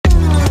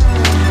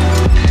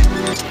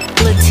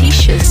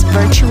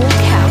virtual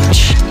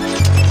couch.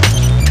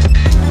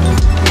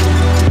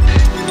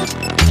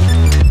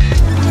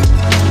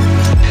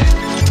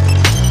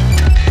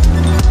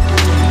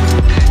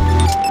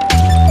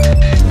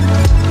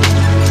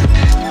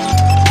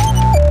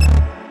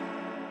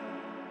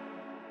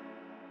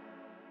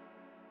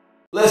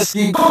 Let's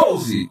get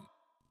cozy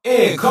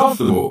and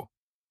comfortable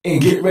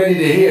and get ready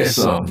to hear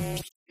some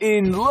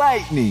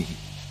enlightening,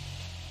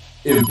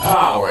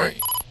 empowering,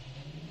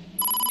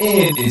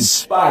 and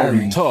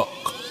inspiring talk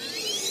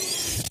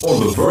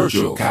on the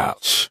virtual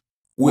couch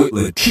with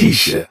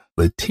Letitia.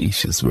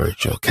 Letitia's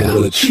virtual couch.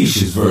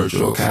 Letitia's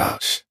virtual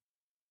couch.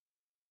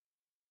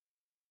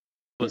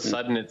 All of a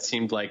sudden, it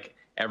seemed like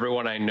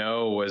everyone I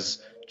know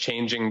was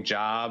changing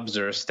jobs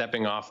or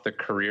stepping off the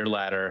career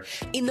ladder.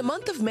 In the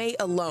month of May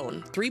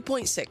alone,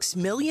 3.6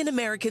 million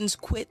Americans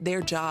quit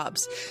their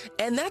jobs.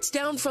 And that's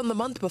down from the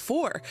month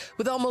before,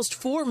 with almost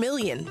 4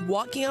 million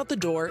walking out the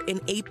door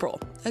in April.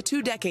 A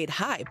 2-decade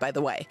high, by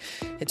the way.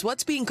 It's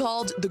what's being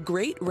called the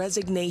Great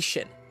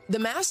Resignation. The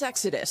mass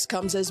exodus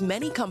comes as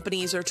many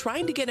companies are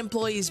trying to get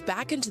employees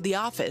back into the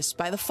office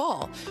by the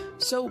fall.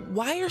 So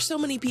why are so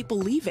many people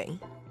leaving?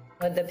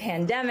 With the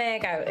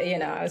pandemic,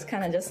 I was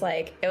kind of just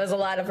like, it was a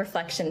lot of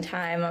reflection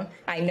time.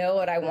 I know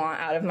what I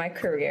want out of my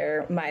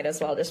career. Might as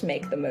well just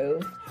make the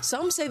move.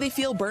 Some say they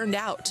feel burned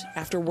out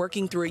after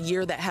working through a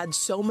year that had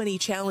so many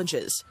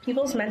challenges.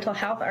 People's mental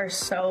health are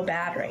so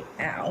bad right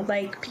now.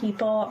 Like,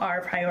 people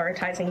are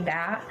prioritizing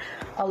that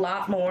a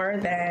lot more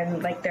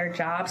than like their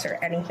jobs or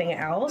anything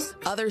else.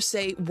 Others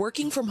say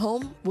working from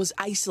home was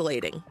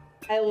isolating.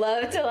 I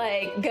love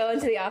to go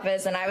into the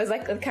office, and I was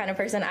like the kind of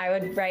person I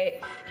would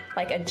write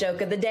like a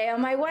joke of the day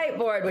on my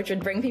whiteboard, which would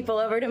bring people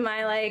over to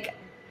my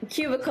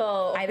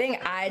cubicle. I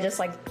think I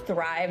just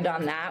thrived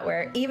on that,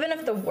 where even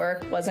if the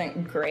work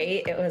wasn't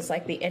great, it was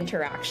the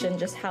interaction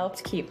just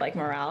helped keep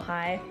morale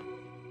high.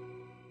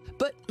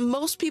 But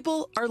most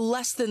people are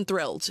less than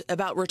thrilled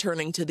about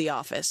returning to the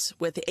office,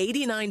 with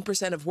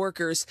 89% of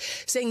workers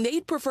saying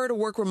they'd prefer to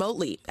work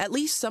remotely, at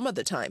least some of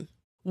the time.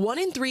 1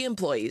 in 3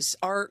 employees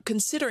are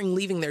considering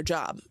leaving their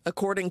job,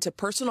 according to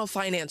personal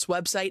finance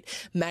website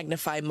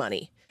Magnify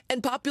Money.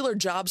 And popular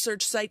job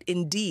search site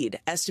Indeed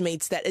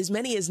estimates that as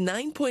many as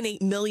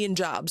 9.8 million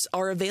jobs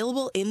are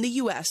available in the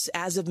U.S.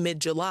 as of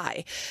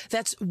mid-July.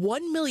 That's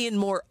 1 million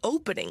more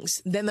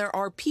openings than there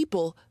are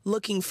people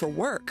looking for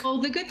work. Well,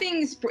 the good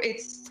things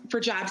for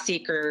job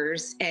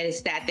seekers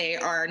is that they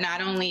are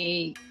not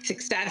only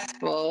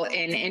successful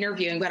in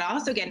interviewing, but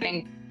also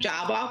getting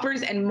job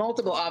offers and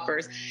multiple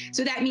offers.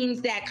 So that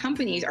means that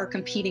companies are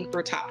competing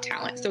for top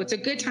talent. So it's a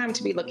good time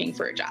to be looking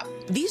for a job.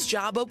 These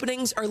job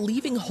openings are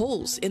leaving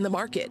holes in the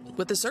market,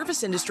 with the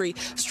service industry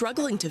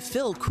struggling to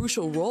fill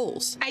crucial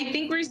roles. I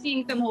think we're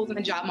seeing some holes in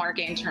the job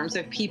market in terms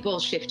of people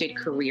shifted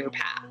career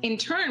path. In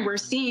turn, we're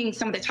seeing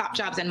some of the top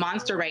jobs in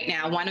Monster right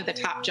now. One of the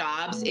top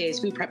jobs is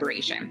food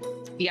preparation.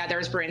 The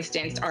others, for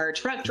instance, are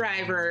truck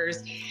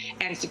drivers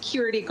and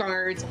security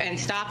guards and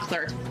stock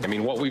clerks. I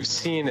mean, what we've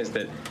seen is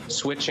that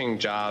switching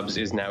jobs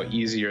is now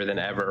easier than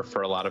ever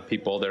for a lot of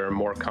people. There are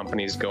more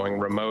companies going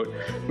remote.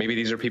 Maybe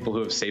these are people who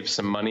have saved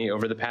some money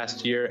over the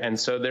past year, and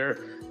so they're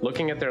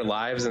looking at their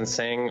lives and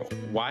saying,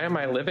 why am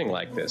I living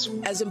like this?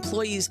 As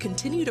employees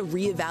continue to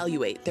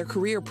reevaluate their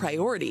career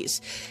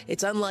priorities,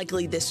 it's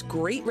unlikely this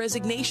Great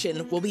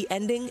Resignation will be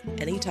ending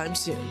anytime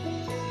soon.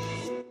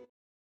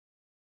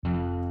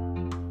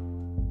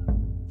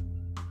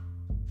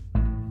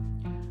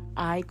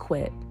 I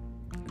quit.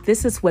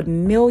 This is what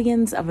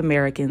millions of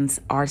Americans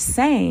are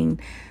saying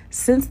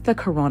since the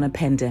corona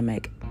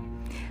pandemic.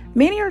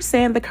 Many are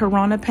saying the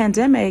corona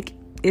pandemic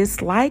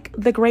is like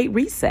the Great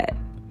Reset.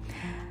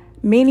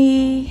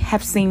 Many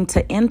have seemed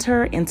to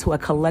enter into a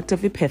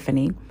collective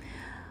epiphany,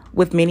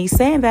 with many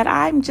saying that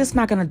I'm just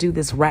not going to do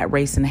this rat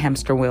race and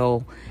hamster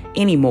wheel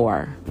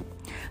anymore.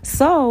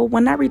 So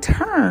when I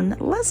return,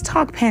 let's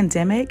talk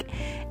pandemic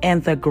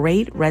and the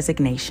Great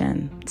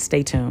Resignation.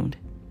 Stay tuned.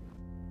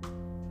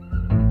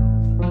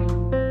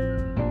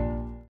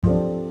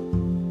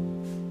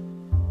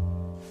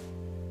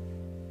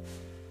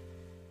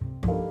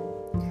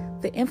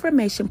 The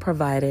information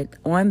provided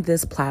on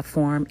this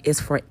platform is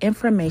for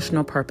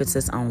informational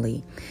purposes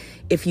only.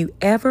 If you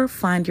ever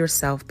find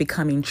yourself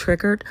becoming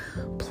triggered,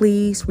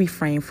 please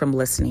refrain from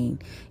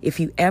listening. If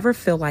you ever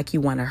feel like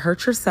you want to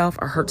hurt yourself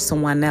or hurt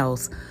someone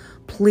else,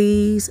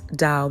 please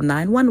dial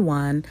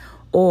 911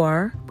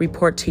 or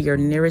report to your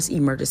nearest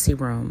emergency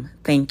room.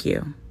 Thank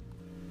you.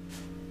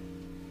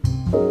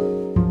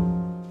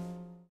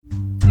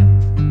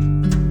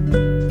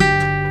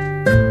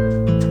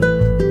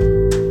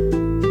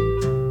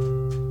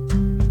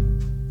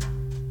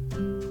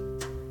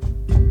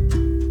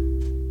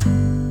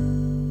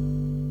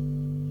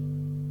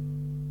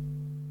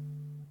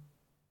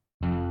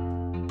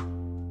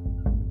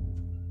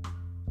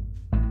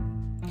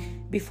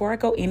 Before I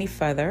go any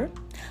further,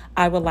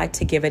 I would like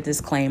to give a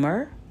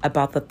disclaimer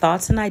about the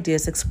thoughts and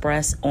ideas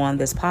expressed on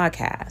this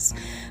podcast.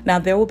 Now,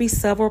 there will be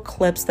several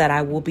clips that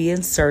I will be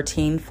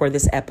inserting for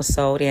this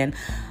episode. And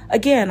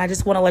again, I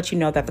just want to let you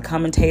know that the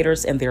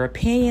commentators and their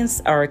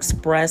opinions are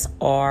expressed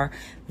are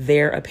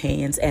their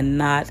opinions and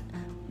not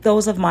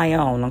those of my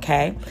own,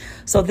 okay?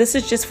 So this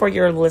is just for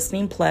your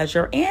listening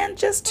pleasure and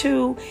just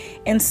to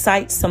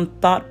incite some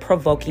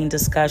thought-provoking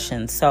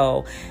discussion.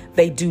 So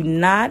they do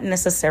not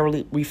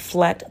necessarily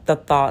reflect the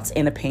thoughts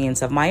and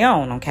opinions of my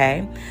own,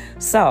 okay?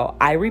 So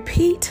I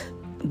repeat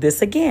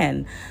this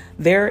again.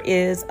 There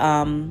is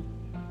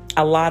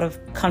a lot of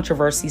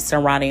controversy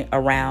surrounding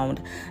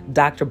around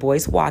Dr.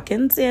 Boyce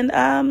Watkins. And,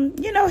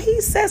 he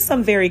says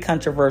some very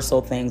controversial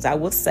things, I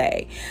would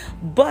say.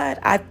 But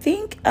I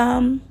think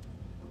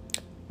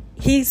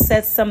he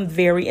said some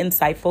very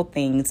insightful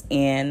things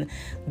in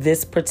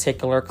this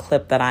particular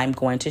clip that I'm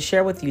going to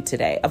share with you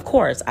today. Of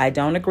course, I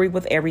don't agree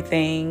with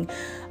everything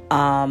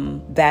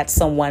that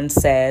someone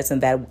says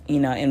and that,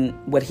 and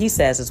what he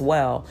says as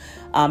well.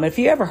 If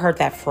you ever heard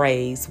that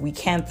phrase, we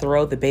can't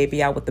throw the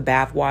baby out with the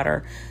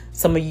bathwater.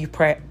 Some of you,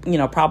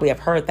 probably have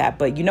heard that,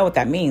 but you know what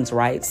that means,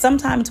 right?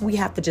 Sometimes we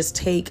have to just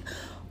take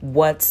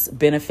what's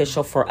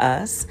beneficial for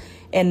us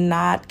and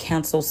not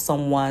cancel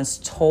someone's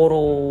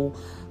total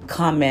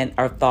comment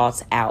or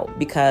thoughts out,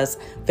 because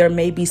there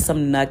may be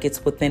some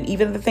nuggets within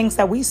even the things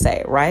that we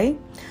say, right?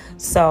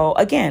 So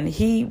again,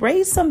 he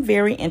raised some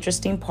very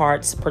interesting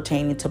parts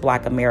pertaining to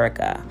Black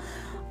America.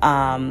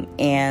 I'm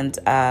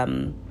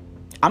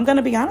going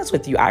to be honest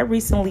with you. I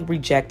recently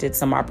rejected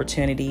some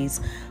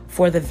opportunities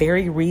for the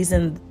very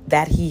reason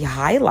that he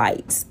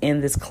highlights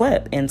in this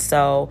clip. And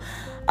so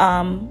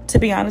to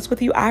be honest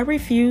with you, I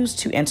refuse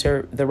to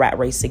enter the rat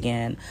race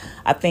again.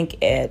 I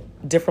think at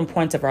different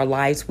points of our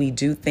lives, we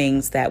do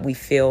things that we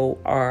feel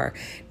are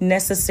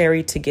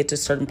necessary to get to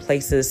certain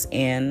places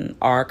in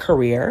our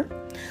career,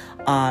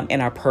 in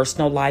our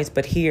personal lives.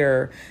 But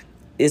here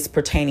is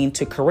pertaining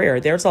to career.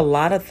 There's a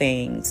lot of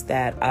things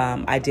that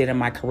I did in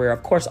my career,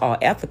 of course, all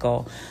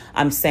ethical.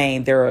 I'm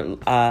saying there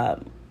are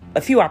a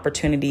few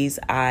opportunities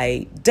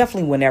I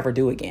definitely would never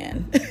do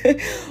again.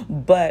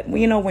 But,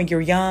 when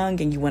you're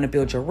young and you want to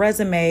build your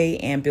resume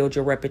and build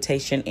your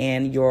reputation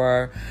in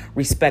your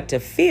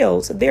respective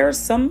fields, there are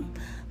some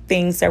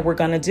things that we're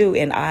going to do.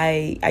 And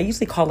I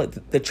usually call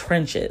it the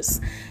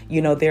trenches.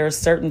 There are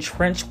certain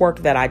trench work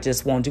that I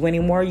just won't do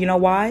anymore. You know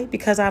why?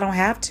 Because I don't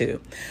have to.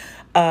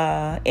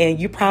 And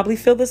you probably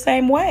feel the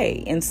same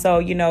way. And so,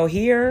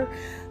 here,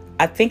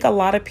 I think a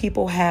lot of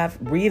people have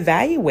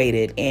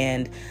reevaluated,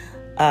 and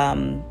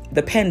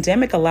the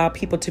pandemic allowed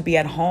people to be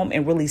at home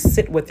and really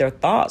sit with their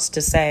thoughts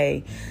to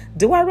say,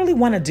 do I really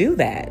want to do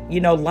that?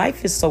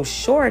 Life is so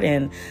short.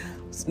 And,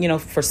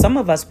 for some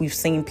of us, we've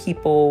seen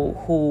people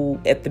who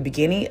at the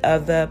beginning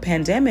of the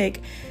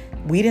pandemic,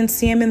 we didn't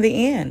see them in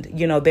the end.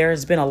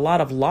 There's been a lot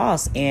of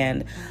loss,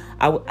 and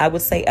I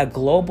would say a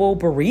global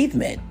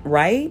bereavement,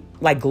 right?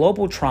 Like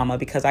global trauma,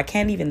 because I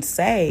can't even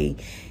say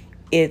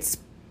it's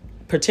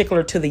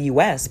particular to the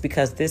U.S.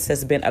 because this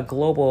has been a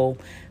global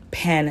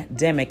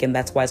pandemic, and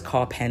that's why it's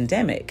called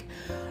pandemic,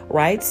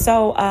 right?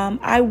 So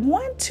I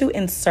want to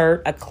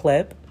insert a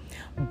clip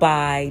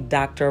by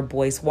Dr.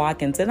 Boyce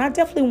Watkins, and I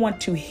definitely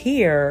want to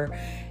hear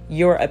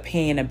your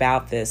opinion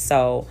about this.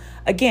 So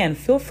again,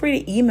 feel free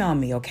to email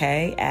me,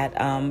 okay, at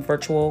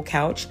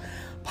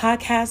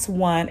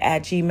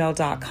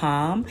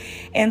virtualcouchpodcast1@gmail.com.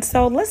 And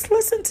so let's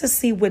listen to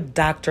see what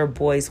Dr.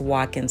 Boyce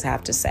Watkins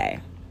have to say.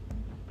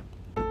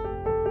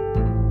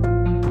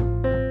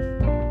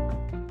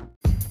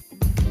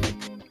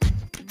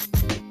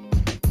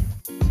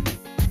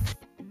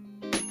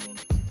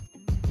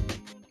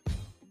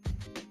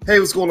 Hey,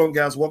 what's going on,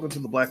 guys? Welcome to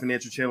the Black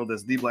Financial Channel.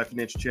 That's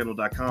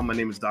theblackfinancialchannel.com. My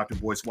name is Dr.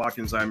 Boyce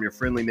Watkins. I'm your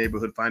friendly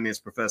neighborhood finance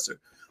professor.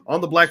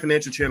 On the Black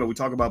Financial Channel, we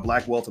talk about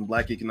Black wealth and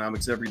Black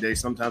economics every day,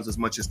 sometimes as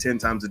much as 10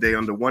 times a day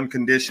under one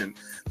condition.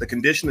 The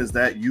condition is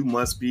that you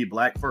must be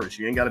Black first.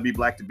 You ain't got to be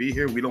Black to be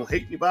here. We don't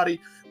hate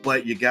anybody,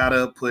 but you got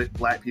to put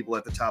Black people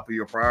at the top of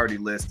your priority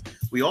list.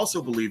 We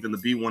also believe in the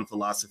B1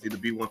 philosophy. The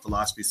B1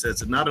 philosophy says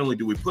that not only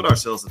do we put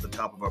ourselves at the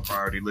top of our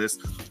priority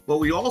list, but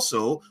we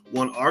also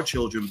want our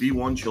children,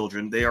 B1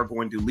 children, they are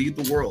going to lead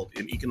the world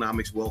in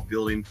economics, wealth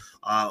building,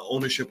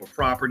 ownership of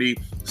property,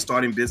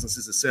 starting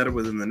businesses, etc.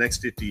 within the next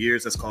 50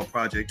 years. That's called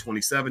Project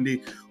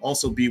 2070.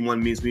 Also,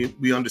 B1 means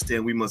we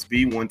understand we must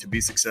be one to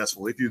be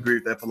successful. If you agree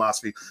with that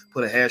philosophy,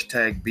 put a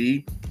hashtag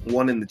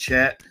B1 in the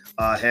chat.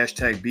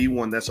 Hashtag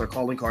B1. That's our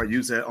calling card.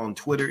 Use that on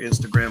Twitter,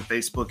 Instagram,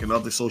 Facebook, and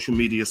other social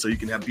media so you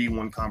can have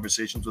B1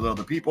 conversations with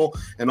other people.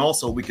 And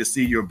also, we can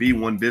see your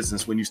B1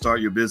 business when you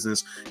start your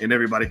business, and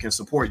everybody can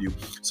support you.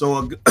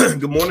 So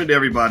good morning to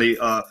everybody.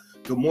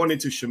 Good morning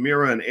to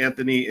Shamira and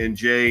Anthony and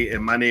Jay,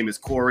 and my name is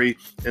Corey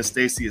and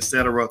Stacy,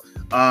 etc.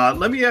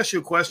 Let me ask you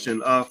a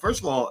question.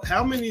 First of all,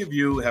 how many of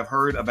you have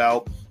heard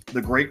about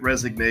the Great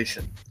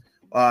Resignation?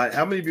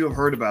 How many of you have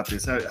heard about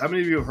this? How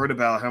many of you have heard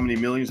about how many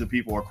millions of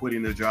people are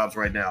quitting their jobs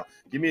right now?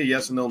 Give me a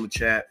yes or no in the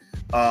chat.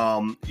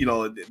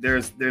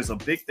 There's a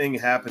big thing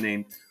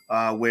happening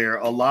where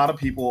a lot of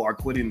people are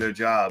quitting their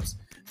jobs.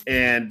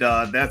 And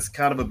that's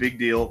kind of a big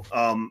deal.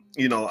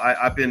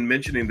 I've been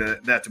mentioning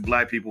that to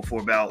Black people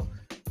for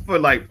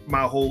like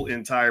my whole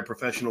entire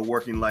professional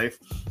working life.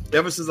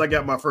 Ever since I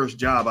got my first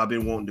job, I've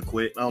been wanting to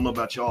quit. I don't know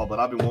about y'all, but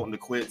I've been wanting to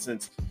quit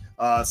since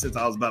I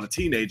was about a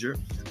teenager.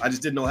 I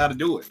just didn't know how to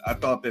do it. I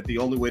thought that the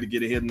only way to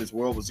get ahead in this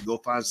world was to go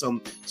find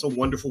some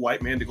wonderful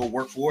white man to go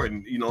work for,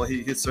 and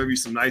he'd serve you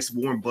some nice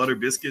warm butter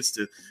biscuits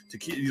to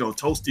keep,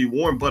 toasty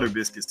warm butter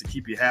biscuits to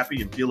keep you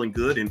happy and feeling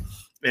good. And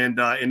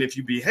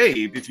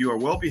if you are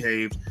well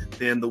behaved,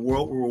 then the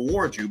world will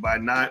reward you by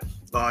not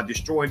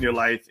destroying your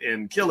life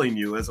and killing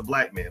you as a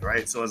Black man,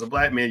 right? So as a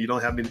Black man, you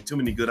don't have too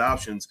many good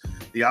options.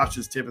 The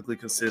options typically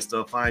consist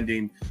of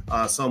finding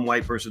some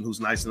white person who's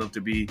nice enough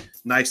to be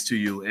nice to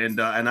you, and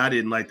I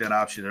didn't like that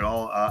option at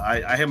all.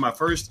 I had my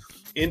first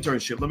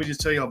internship. Let me just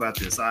tell you about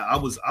this. I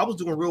was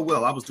doing real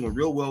well. I was doing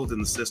real well within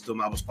the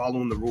system. I was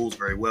following the rules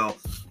very well,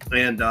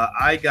 and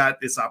I got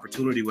this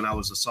opportunity when I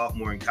was a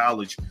sophomore in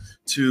college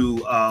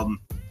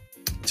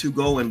to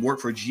go and work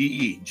for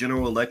GE,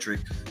 General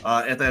Electric.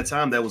 At that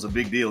time, that was a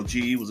big deal.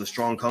 GE was a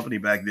strong company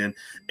back then.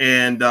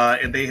 And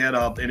they had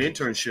an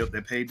internship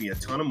that paid me a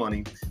ton of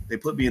money. They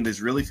put me in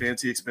this really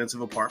fancy, expensive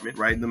apartment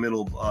right in the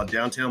middle of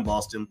downtown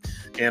Boston.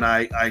 And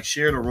I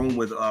shared a room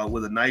with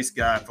a nice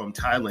guy from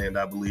Thailand,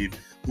 I believe,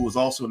 who was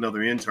also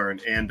another intern.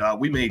 And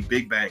we made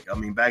big bank. I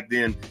mean, back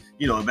then,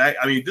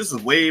 this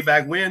is way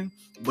back when.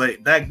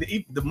 But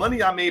the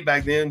money I made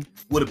back then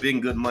would have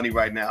been good money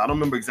right now. I don't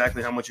remember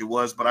exactly how much it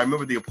was, but I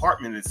remember the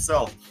apartment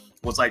itself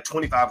was like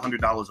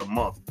 $2,500 a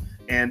month.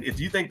 And if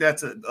you think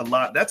that's a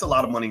lot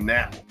of money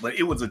now, but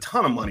it was a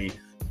ton of money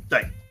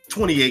like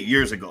 28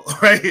 years ago,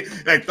 right?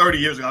 Like 30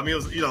 years ago. I mean,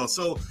 it was,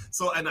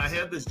 so, and I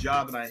had this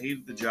job and I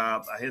hated the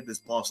job. I had this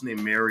boss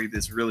named Mary,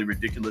 this really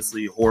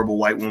ridiculously horrible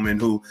white woman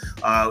who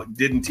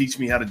didn't teach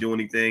me how to do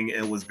anything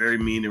and was very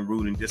mean and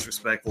rude and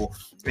disrespectful.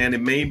 And it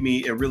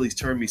really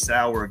turned me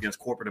sour against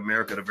corporate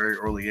America at a very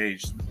early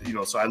age.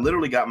 So I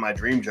literally got my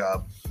dream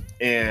job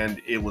and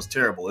it was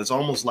terrible. It's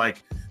almost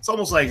like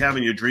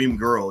having your dream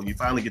girl. You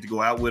finally get to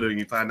go out with her and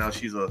you find out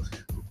she's a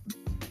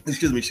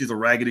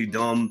raggedy,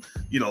 dumb,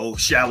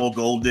 shallow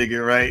gold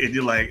digger, right? And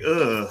you're like,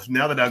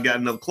 now that I've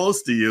gotten up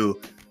close to you,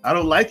 I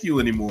don't like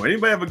you anymore.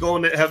 Anybody ever go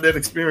and have that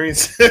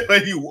experience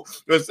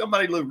where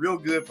somebody looked real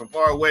good from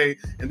far away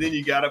and then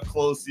you got up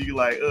close and you're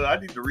like, I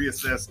need to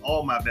reassess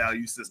all my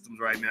value systems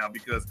right now,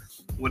 because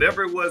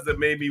whatever it was that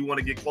made me want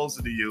to get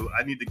closer to you,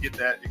 I need to get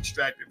that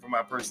extracted from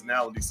my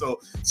personality. So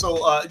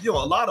a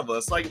lot of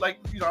us, I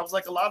was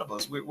like a lot of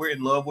us, we're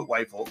in love with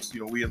white folks.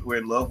 We're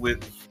in love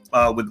with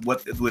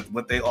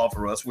what they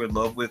offer us. We're in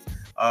love with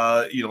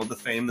the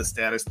fame, the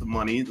status, the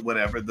money,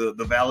 whatever, the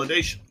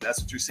validation. That's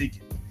what you're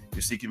seeking.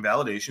 You're seeking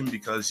validation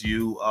because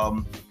you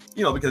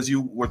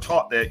were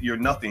taught that you're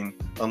nothing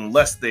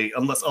unless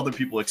other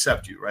people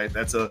accept you, right?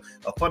 That's a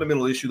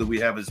fundamental issue that we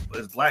have as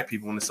Black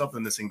people, and it's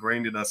something that's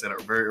ingrained in us at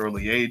a very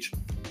early age.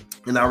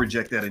 And I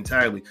reject that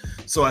entirely.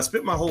 So I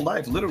spent my whole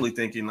life literally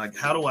thinking, like,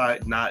 how do I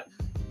not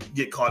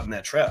get caught in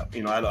that trap?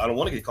 I don't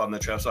want to get caught in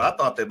that trap. So I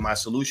thought that my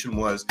solution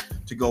was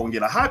to go and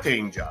get a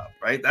high-paying job,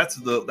 right? That's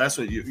what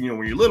when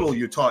you're little,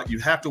 you're taught you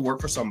have to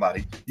work for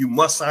somebody. You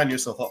must sign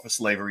yourself up for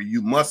slavery.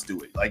 You must do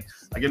it. Like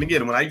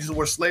again, when I use the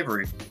word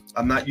slavery,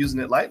 I'm not using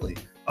it lightly.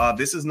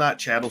 This is not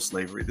chattel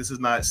slavery. This is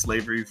not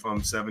slavery from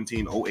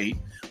 1708.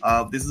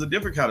 This is a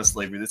different kind of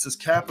slavery. This is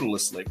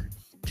capitalist slavery.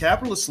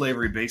 Capitalist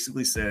slavery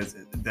basically says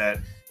that,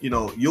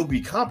 you'll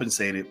be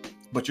compensated,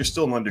 but you're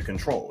still under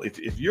control.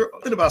 If you're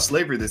thinking about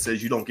slavery that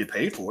says you don't get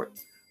paid for it,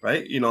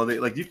 right? You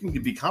can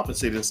be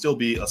compensated and still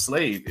be a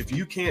slave. If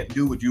you can't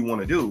do what you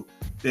want to do,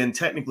 then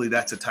technically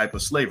that's a type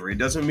of slavery. It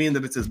doesn't mean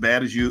that it's as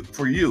bad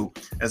for you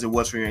as it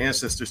was for your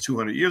ancestors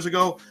 200 years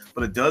ago,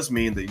 but it does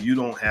mean that you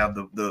don't have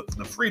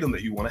the freedom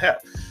that you want to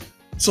have.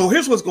 So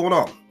here's what's going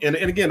on. And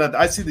again,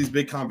 I see these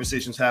big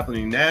conversations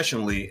happening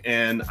nationally,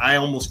 and I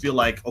almost feel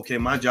like, okay,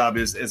 my job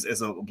is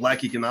as a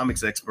Black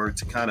economics expert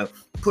to kind of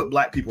put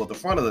Black people at the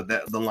front of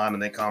the line in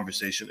that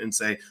conversation and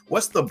say,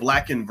 what's the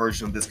Blackened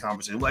version of this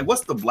conversation? Like,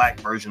 what's the Black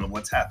version of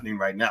what's happening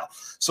right now?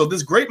 So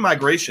this great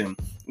migration,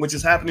 which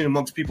is happening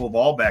amongst people of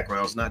all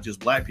backgrounds, not just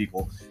Black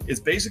people, is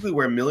basically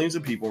where millions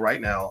of people right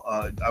now,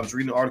 I was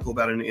reading an article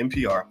about it in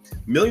NPR,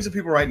 millions of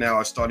people right now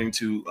are starting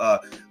to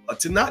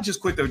not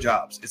just quit their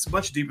jobs. It's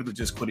much deeper than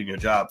just quitting your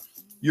job.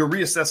 You're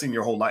reassessing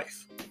your whole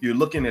life. You're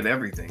looking at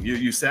everything.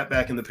 You sat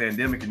back in the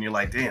pandemic and you're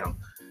like, damn,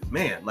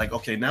 man, like,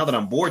 okay, now that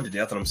I'm bored to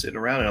death and I'm sitting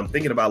around and I'm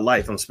thinking about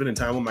life, I'm spending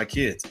time with my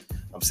kids.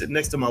 I'm sitting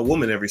next to my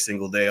woman every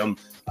single day. I'm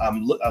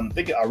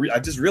thinking, I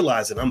just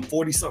realized that I'm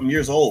 40 something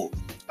years old.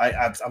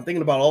 I'm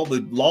thinking about all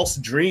the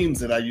lost dreams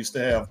that I used to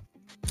have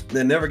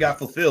that never got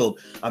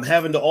fulfilled. I'm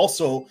having to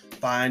also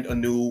find a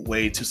new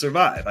way to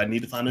survive. I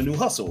need to find a new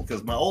hustle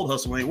because my old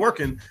hustle ain't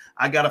working.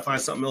 I got to find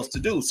something else to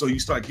do. So you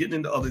start getting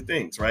into other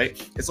things, right?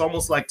 It's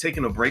almost like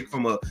taking a break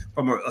from a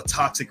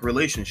toxic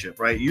relationship,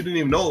 right? You didn't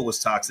even know it was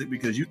toxic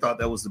because you thought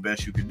that was the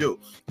best you could do.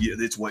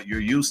 It's what you're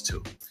used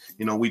to.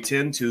 You know, we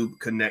tend to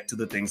connect to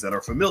the things that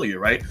are familiar,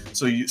 right?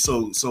 So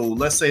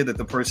let's say that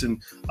the person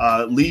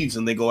leaves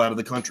and they go out of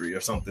the country or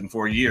something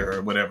for a year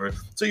or whatever.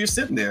 So you're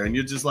sitting there and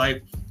you're just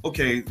like,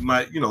 okay,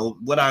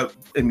 what I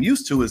am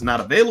used to is not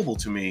available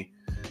to me.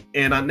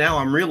 And now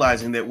I'm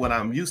realizing that what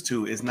I'm used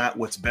to is not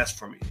what's best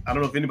for me. I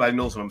don't know if anybody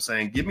knows what I'm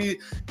saying. Give me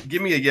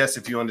a yes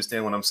if you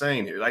understand what I'm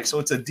saying here. Like, so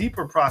it's a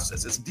deeper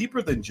process. It's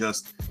deeper than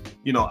just,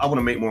 I want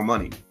to make more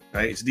money,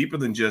 right? It's deeper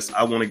than just,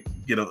 I want to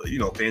get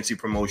a, fancy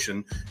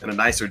promotion and a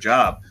nicer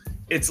job.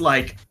 It's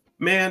like,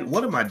 man,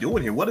 what am I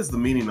doing here? What is the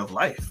meaning of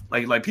life?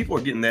 Like people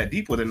are getting that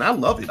deep with it. And I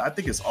love it. I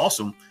think it's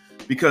awesome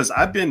because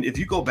if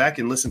you go back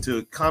and listen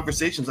to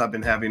conversations I've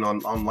been having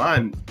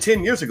online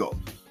 10 years ago,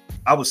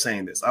 I was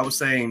saying this. I was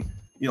saying,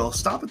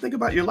 stop and think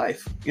about your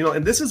life.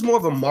 And this is more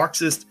of a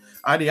Marxist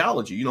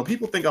ideology.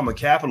 People think I'm a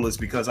capitalist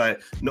because I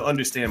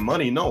understand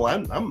money. No,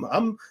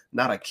 I'm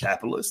not a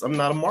capitalist. I'm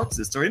not a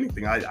Marxist or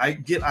anything. I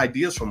get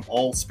ideas from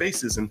all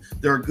spaces, and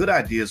there are good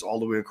ideas all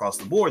the way across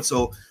the board.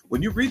 So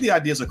when you read the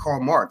ideas of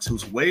Karl Marx,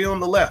 who's way on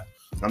the left,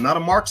 I'm not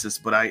a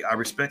Marxist, but I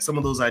respect some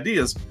of those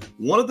ideas.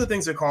 One of the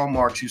things that Karl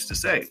Marx used to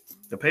say,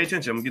 to pay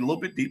attention, I'm gonna get a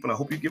little bit deep, and I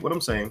hope you get what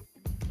I'm saying,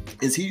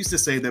 is he used to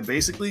say that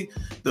basically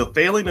the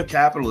failing of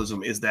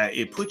capitalism is that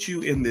it puts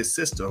you in this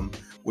system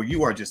where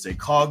you are just a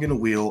cog in a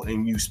wheel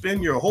and you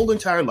spend your whole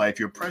entire life,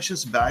 your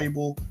precious,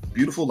 valuable,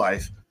 beautiful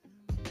life,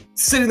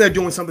 sitting there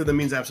doing something that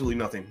means absolutely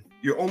nothing.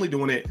 You're only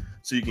doing it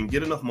so you can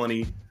get enough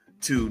money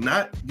to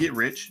not get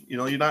rich.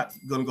 You're not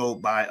going to go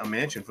buy a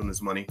mansion from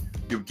this money.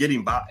 You're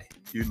getting by.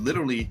 You're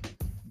literally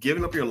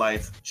giving up your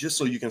life just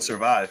so you can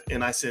survive.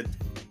 And I said,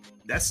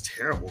 that's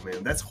terrible,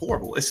 man. That's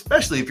horrible,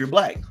 especially if you're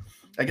Black.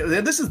 Like,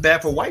 this is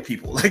bad for white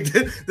people. Like,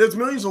 there's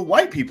millions of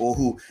white people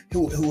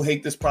who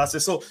hate this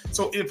process. So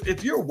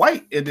if you're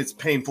white and it's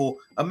painful,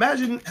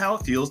 imagine how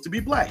it feels to be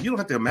Black. You don't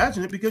have to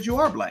imagine it because you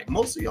are Black.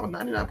 Most of y'all,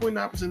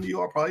 99.9% of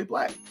you are probably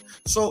Black.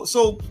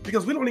 So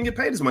because we don't even get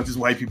paid as much as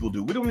white people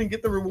do. We don't even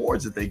get the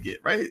rewards that they get,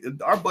 right?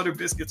 Our butter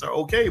biscuits are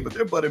okay, but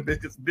their butter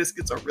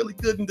biscuits are really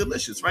good and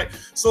delicious, right?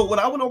 So what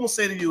I would almost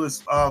say to you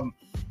is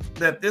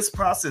that this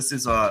process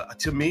is,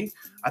 to me,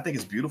 I think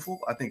it's beautiful.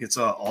 I think it's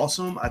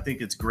awesome. I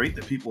think it's great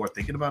that people are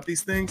thinking about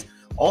these things.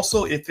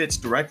 Also, it fits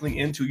directly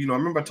into, I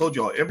remember I told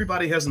y'all,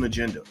 everybody has an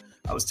agenda.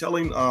 I was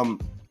telling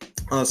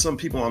some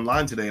people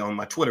online today on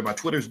my Twitter. My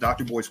Twitter is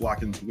Dr. Boyce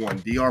Watkins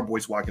 1. Dr.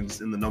 Boyce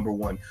Watkins in the number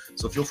 1.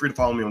 So feel free to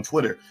follow me on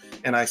Twitter.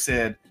 And I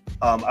said,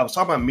 I was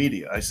talking about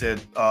media. I said,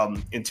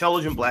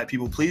 intelligent Black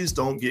people, please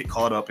don't get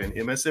caught up in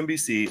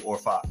MSNBC or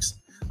Fox.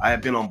 I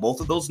have been on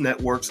both of those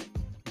networks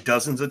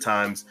dozens of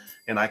times,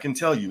 and I can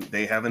tell you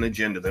they have an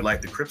agenda. They're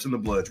like the Crips and the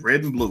Bloods,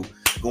 red and blue,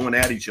 going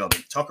at each other.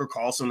 Tucker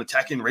Carlson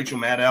attacking Rachel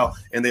Maddow,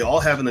 and they all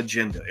have an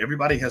agenda.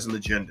 Everybody has an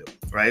agenda,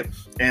 right?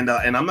 And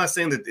I'm not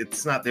saying that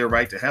it's not their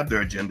right to have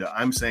their agenda.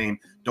 I'm saying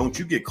don't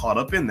you get caught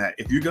up in that.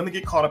 If you're going to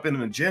get caught up in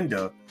an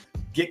agenda,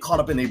 get caught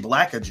up in a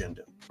Black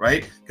agenda,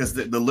 right? Because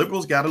the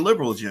liberals got a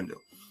liberal agenda.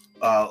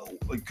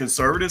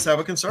 Conservatives have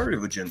a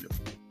conservative agenda.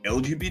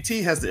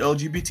 LGBT has the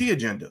LGBT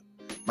agenda.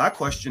 My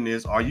question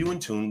is, are you in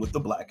tune with the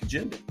Black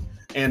agenda?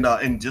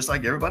 And just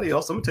like everybody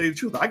else, I'm gonna tell you the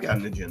truth. I got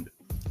an agenda.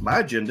 My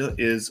agenda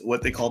is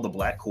what they call the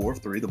Black Core of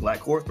Three. The Black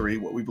Core of Three,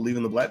 what we believe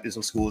in the Black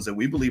Business School is that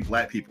we believe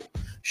Black people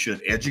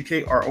should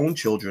educate our own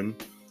children,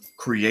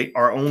 create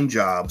our own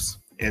jobs,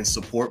 and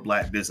support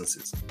Black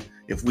businesses.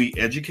 If we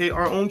educate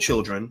our own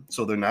children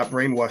so they're not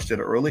brainwashed at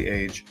an early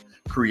age,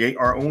 create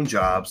our own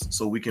jobs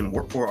so we can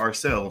work for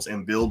ourselves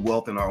and build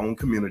wealth in our own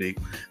community,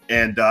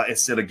 and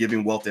instead of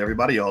giving wealth to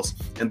everybody else,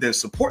 and then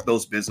support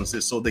those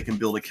businesses so they can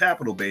build a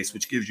capital base,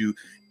 which gives you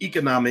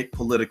economic,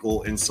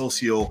 political, and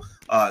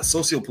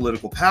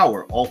socio-political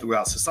power all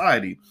throughout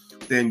society,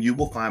 then you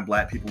will find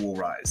Black people will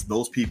rise.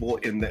 Those people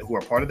who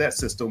are part of that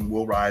system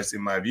will rise,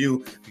 in my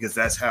view, because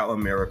that's how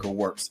America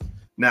works.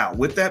 Now,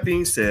 with that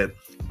being said,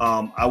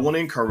 I want to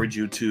encourage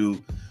you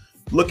to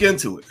look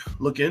into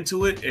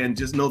it and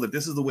just know that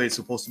this is the way it's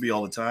supposed to be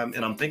all the time.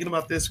 And I'm thinking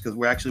about this because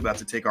we're actually about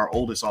to take our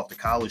oldest off to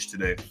college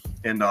today,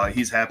 and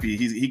he's happy.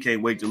 He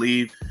can't wait to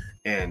leave.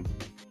 And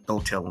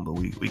don't tell him, but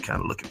we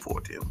kind of looking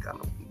forward to him kind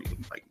of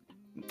like,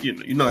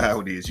 you know how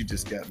it is. You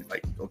just got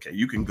like, okay,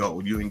 you can go.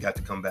 You ain't got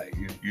to come back.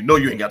 You know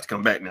you ain't got to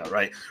come back now,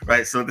 right?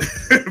 So,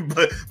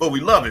 but we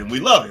love him.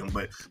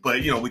 But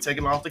we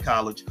taking him off to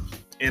college.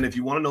 And if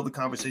you want to know the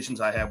conversations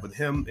I have with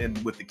him and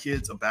with the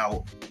kids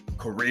about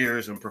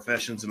careers and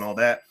professions and all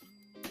that,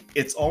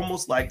 it's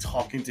almost like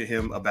talking to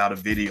him about a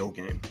video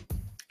game.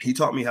 He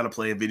taught me how to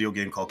play a video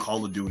game called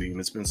Call of Duty, and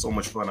it's been so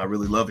much fun. I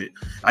really love it.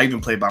 I even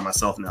play by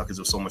myself now because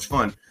it was so much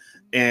fun.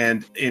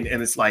 And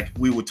it's like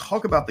we would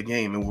talk about the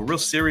game, and we're real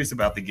serious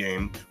about the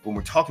game when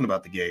we're talking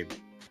about the game.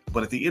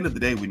 But at the end of the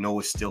day, we know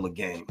it's still a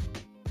game.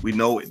 We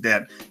know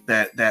that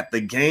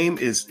the game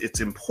it's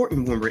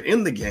important when we're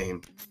in the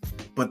game,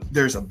 but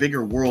there's a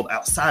bigger world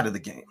outside of the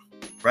game.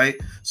 right?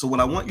 So what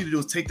I want you to do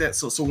is take that.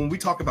 So when we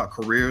talk about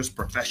careers,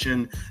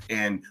 profession,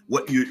 and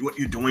what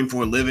you're doing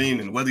for a living,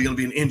 and whether you're going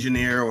to be an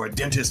engineer or a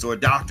dentist or a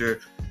doctor,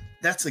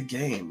 that's a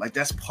game. Like,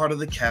 that's part of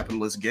the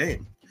capitalist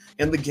game.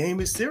 And the game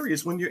is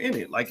serious when you're in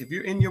it. Like, if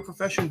you're in your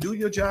profession, do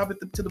your job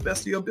to the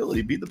best of your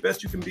ability. Be the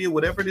best you can be at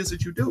whatever it is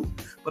that you do.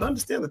 But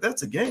understand that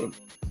that's a game.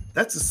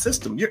 That's a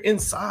system. You're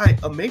inside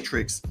a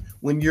matrix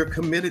when you're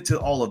committed to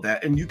all of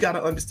that. And you got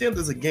to understand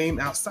there's a game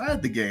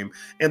outside the game.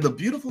 And the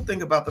beautiful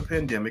thing about the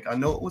pandemic, I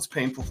know it was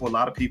painful for a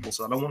lot of people,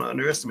 so I don't want to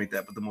underestimate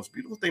that. But the most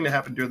beautiful thing that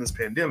happened during this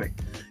pandemic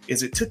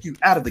is it took you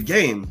out of the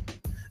game,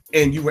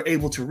 and you were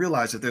able to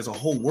realize that there's a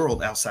whole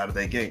world outside of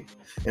that game.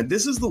 And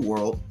this is the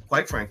world,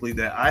 quite frankly,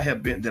 that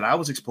I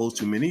was exposed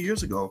to many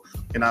years ago.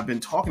 And I've been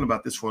talking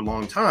about this for a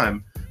long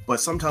time. But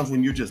sometimes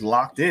when you're just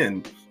locked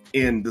in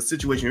the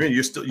situation you're in,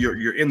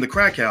 you're in the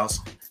crack house,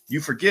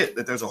 you forget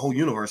that there's a whole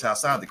universe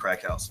outside the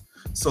crack house.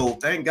 So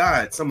thank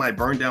God somebody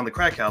burned down the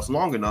crack house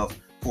long enough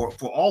for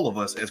all of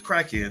us as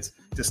crackheads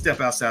to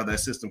step outside that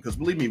system. Because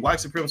believe me, white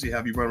supremacy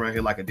have you run around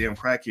here like a damn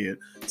crackhead,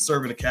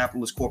 serving a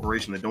capitalist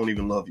corporation that don't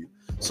even love you.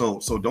 So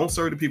don't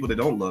serve the people that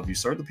don't love you.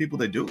 Serve the people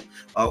that do,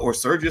 or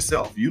serve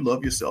yourself. You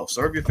love yourself.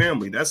 Serve your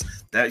family.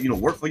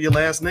 Work for your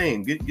last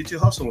name. Get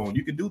your hustle on.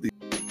 You can do these.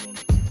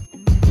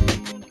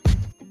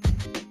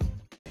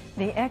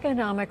 The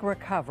economic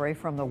recovery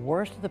from the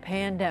worst of the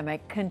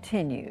pandemic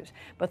continues,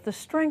 but the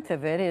strength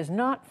of it is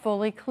not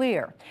fully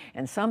clear,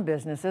 and some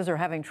businesses are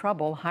having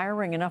trouble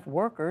hiring enough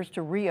workers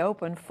to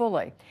reopen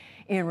fully.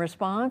 In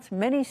response,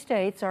 many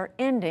states are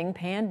ending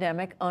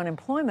pandemic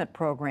unemployment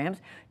programs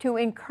to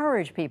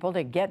encourage people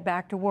to get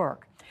back to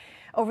work.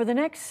 Over the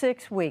next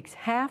 6 weeks,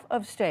 half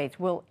of states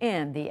will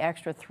end the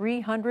extra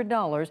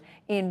 $300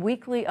 in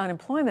weekly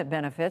unemployment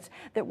benefits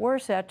that were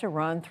set to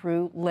run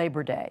through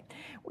Labor Day.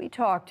 We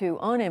talked to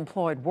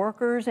unemployed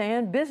workers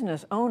and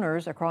business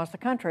owners across the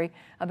country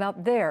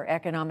about their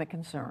economic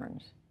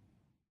concerns.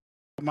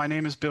 My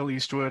name is Bill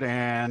Eastwood,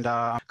 and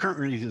I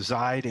currently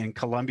reside in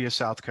Columbia,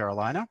 South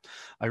Carolina.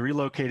 I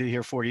relocated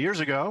here 4 years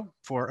ago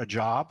for a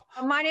job.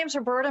 My name is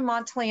Roberta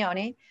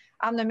Monteleone.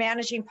 I'm the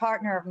managing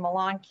partner of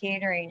Milan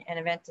Catering and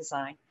Event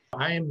Design.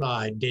 I am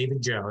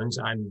David Jones.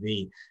 I'm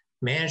the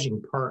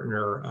managing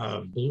partner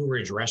of Blue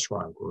Ridge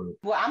Restaurant Group.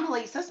 Well, I'm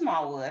Lisa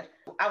Smallwood.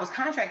 I was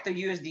contracted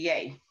through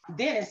USDA.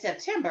 Then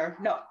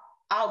in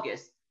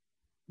August,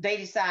 they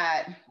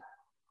decide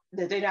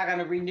that they're not going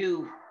to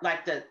renew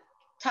like the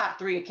top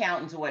 3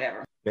 accountants or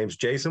whatever. Name's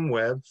Jason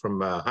Webb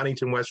from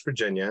Huntington, West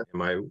Virginia.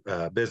 My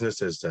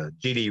business is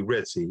GD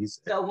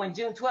Ritzy's. So when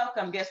June 12th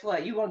comes, guess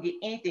what? You won't get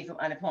anything from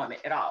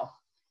unemployment at all.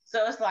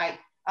 So it's like,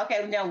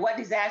 okay, now what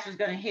disaster is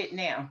going to hit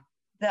now?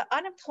 The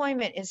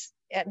unemployment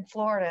in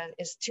Florida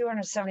is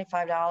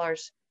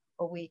 $275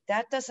 a week.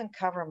 That doesn't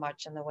cover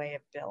much in the way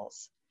of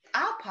bills.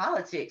 Our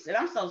politics, and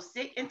I'm so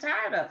sick and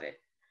tired of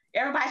it.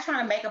 Everybody's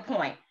trying to make a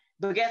point,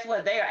 but guess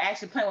what? They are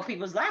actually playing with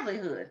people's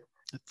livelihood.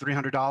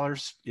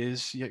 $300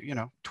 is,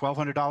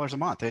 $1,200 a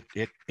month.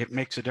 It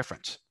makes a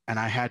difference. And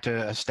I had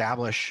to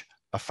establish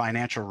a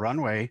financial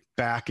runway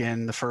back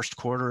in the first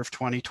quarter of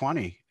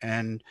 2020.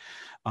 And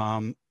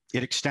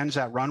it extends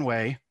that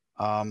runway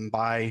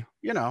by,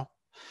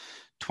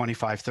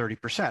 25,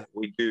 30%.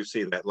 We do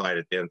see that light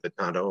at the end of the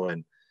tunnel,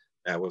 and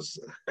that was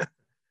a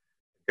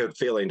good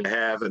feeling to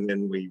have. And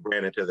then we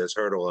ran into this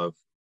hurdle of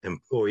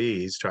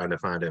employees, trying to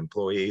find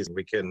employees.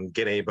 We couldn't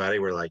get anybody.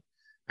 We're like,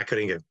 I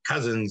couldn't get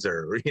cousins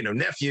or,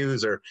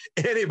 nephews or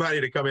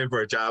anybody to come in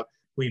for a job.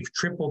 We've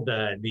tripled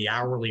the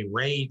hourly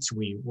rates.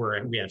 We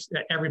have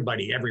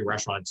every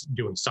restaurant's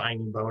doing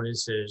signing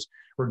bonuses.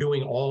 We're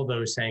doing all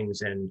those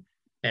things,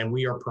 and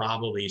we are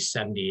probably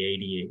 70,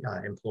 80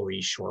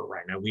 employees short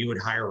right now. We would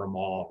hire them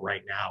all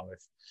right now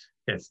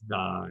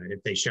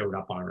if they showed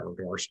up on our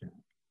doorstep.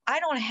 I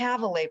don't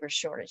have a labor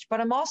shortage,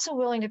 but I'm also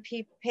willing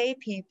to pay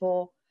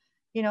people,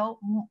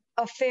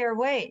 a fair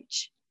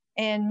wage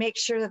and make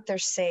sure that they're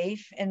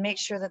safe and make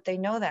sure that they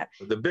know that.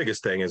 The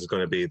biggest thing is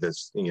going to be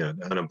this,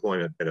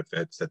 unemployment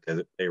benefits that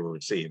they were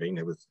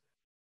receiving.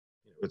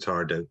 It's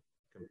hard to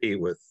compete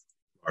with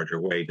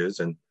larger wages.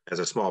 And as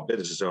a small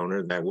business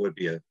owner, that would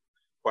be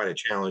quite a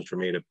challenge for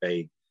me to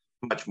pay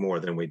much more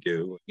than we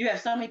do. You have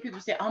so many people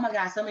say, oh my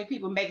God, so many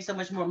people making so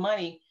much more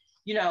money,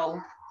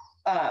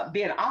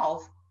 being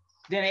off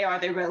than they are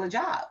their regular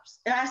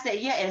jobs. And I say,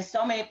 yeah, and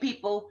so many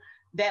people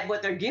that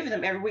what they're giving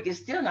them every week is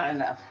still not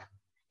enough.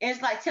 And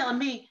it's like telling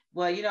me,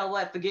 well, you know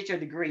what, forget your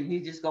degree,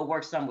 you just go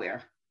work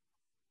somewhere.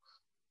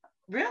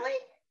 Really?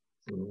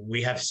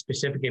 We have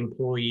specific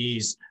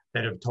employees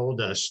that have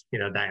told us,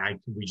 that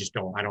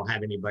I don't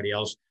have anybody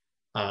else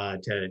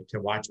to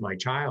watch my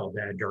child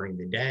during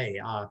the day.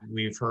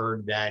 We've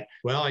heard that,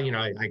 well,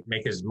 I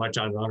make as much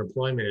on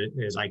unemployment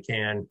as I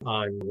can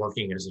on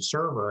working as a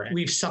server.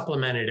 We've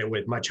supplemented it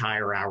with much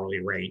higher hourly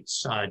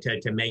rates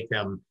to make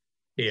them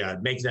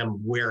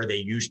where they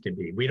used to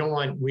be. We don't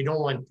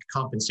want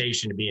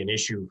compensation to be an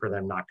issue for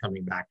them not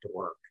coming back to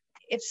work.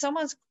 If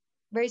someone's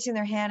raising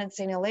their hand and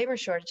saying a labor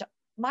shortage,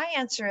 my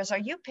answer is, are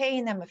you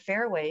paying them a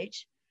fair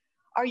wage?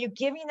 Are you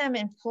giving them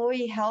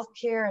employee health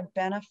care and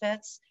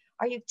benefits?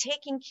 Are you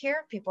taking care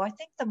of people? I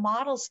think the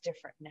model's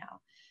different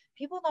now.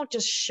 People don't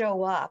just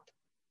show up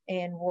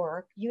and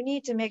work. You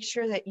need to make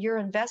sure that you're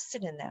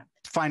invested in them.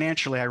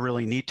 Financially, I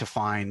really need to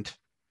find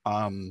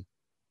a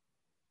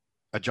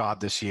job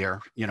this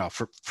year,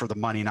 for the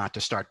money not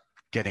to start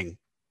getting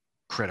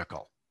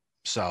critical.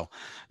 So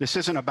this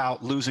isn't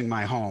about losing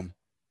my home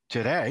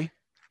today.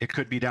 It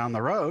could be down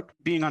the road.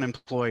 Being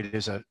unemployed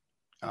is a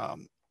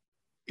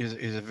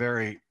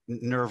very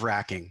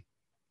nerve-wracking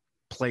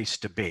place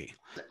to be.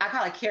 I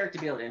call it character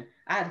building.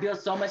 I have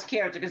built so much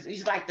character because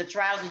it's like the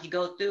trials that you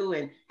go through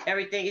and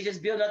everything. It's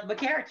just build nothing but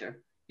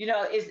character.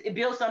 It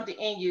builds something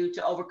in you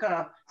to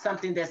overcome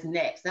something that's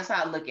next. That's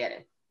how I look at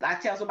it. I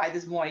tell somebody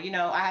this morning,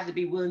 I have to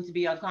be willing to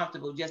be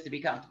uncomfortable just to be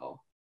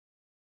comfortable.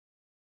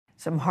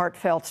 Some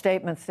heartfelt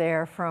statements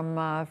there from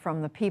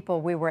the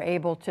people we were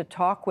able to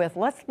talk with.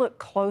 Let's look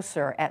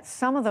closer at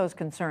some of those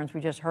concerns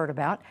we just heard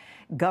about,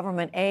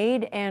 government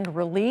aid and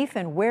relief,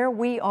 and where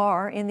we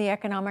are in the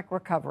economic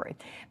recovery.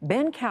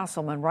 Ben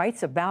Castleman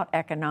writes about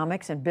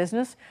economics and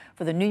business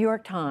for the New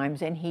York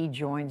Times, and he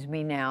joins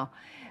me now.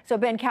 So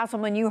Ben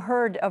Castleman, you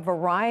heard a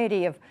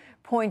variety of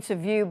points of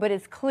view, but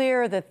it's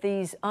clear that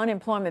these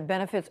unemployment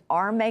benefits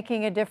are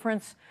making a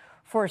difference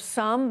for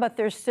some, but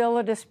there's still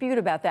a dispute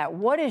about that.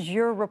 What is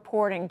your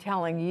reporting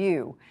telling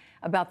you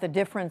about the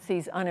difference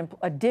these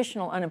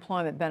additional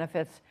unemployment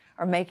benefits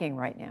are making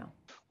right now?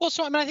 Well,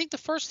 so I think the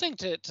first thing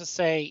to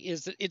say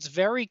is that it's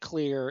very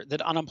clear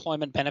that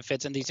unemployment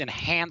benefits and these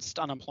enhanced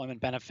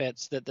unemployment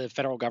benefits that the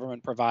federal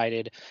government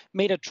provided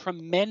made a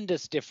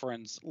tremendous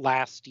difference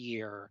last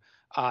year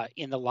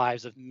in the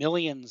lives of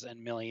millions and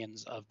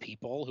millions of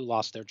people who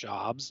lost their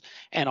jobs,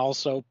 and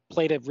also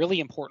played a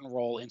really important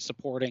role in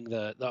supporting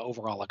the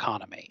overall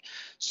economy.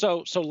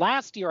 So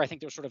last year, I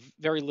think there's sort of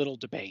very little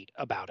debate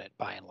about it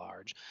by and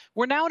large.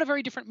 We're now in a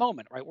very different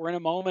moment, right? We're in a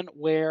moment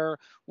where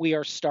we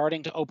are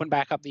starting to open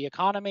back up the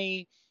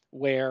economy,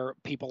 where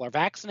people are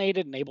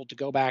vaccinated and able to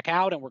go back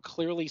out. And we're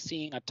clearly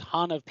seeing a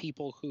ton of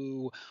people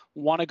who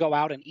want to go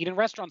out and eat in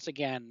restaurants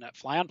again,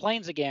 fly on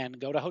planes again,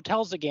 go to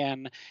hotels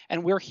again.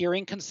 And we're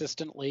hearing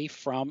consistently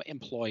from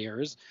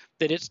employers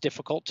that it's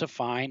difficult to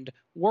find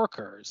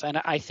workers.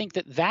 And I think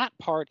that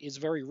part is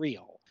very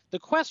real. The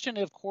question,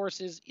 of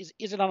course, is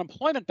it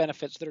unemployment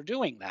benefits that are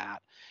doing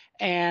that?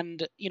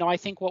 And, I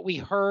think what we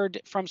heard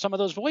from some of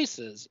those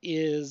voices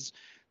is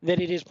that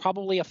it is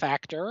probably a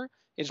factor.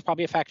 It's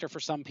probably a factor for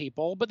some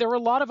people, but there are a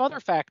lot of other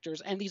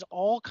factors, and these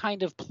all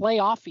kind of play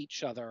off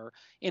each other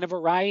in a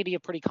variety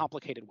of pretty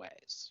complicated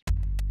ways.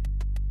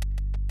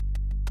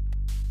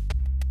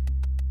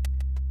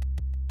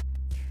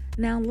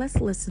 Now let's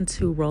listen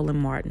to Roland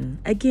Martin.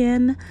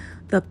 Again,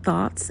 the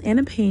thoughts and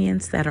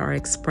opinions that are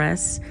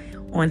expressed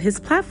on his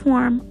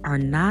platform are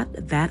not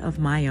that of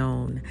my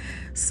own.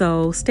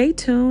 So stay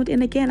tuned.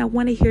 And again, I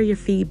want to hear your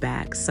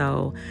feedback.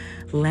 So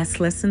let's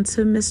listen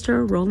to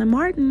Mr. Roland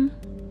Martin.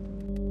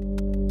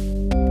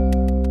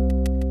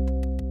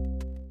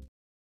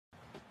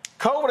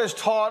 COVID has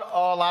taught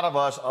a lot of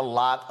us a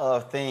lot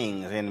of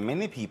things, and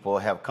many people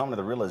have come to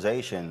the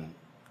realization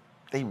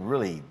they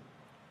really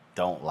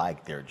don't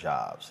like their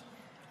jobs.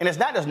 And it's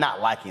not just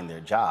not liking their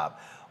job.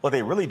 What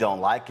they really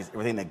don't like is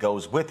everything that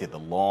goes with it, the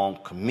long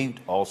commute,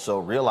 also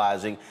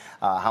realizing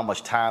how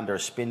much time they're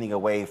spending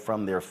away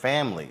from their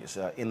families.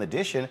 In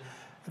addition,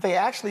 they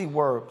actually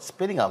were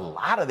spending a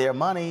lot of their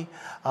money,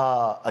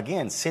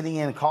 again, sitting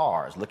in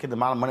cars. Look at the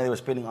amount of money they were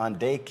spending on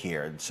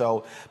daycare.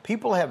 So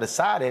people have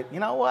decided, you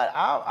know what,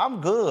 I'm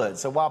good.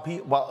 So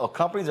while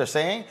companies are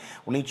saying,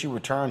 we need you to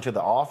return to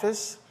the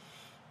office,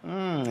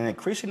 an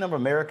increasing number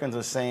of Americans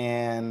are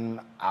saying,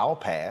 I'll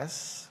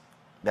pass.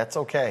 That's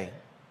okay.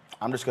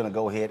 I'm just going to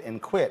go ahead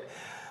and quit,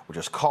 which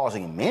is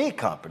causing many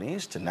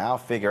companies to now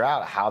figure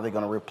out how they're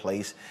going to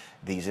replace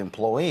these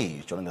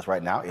employees. Joining us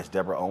right now is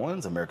Deborah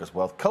Owens, America's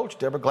Wealth Coach.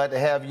 Deborah, glad to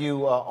have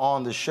you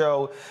on the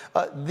show.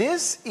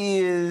 This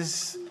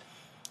is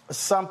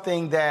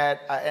something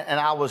that, and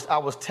I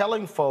was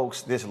telling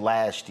folks this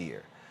last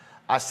year.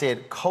 I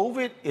said,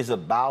 COVID is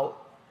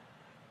about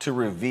to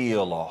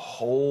reveal a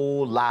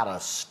whole lot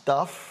of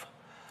stuff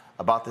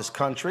about this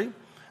country.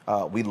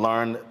 We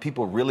learned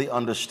people really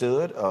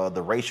understood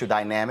the racial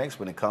dynamics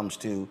when it comes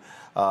to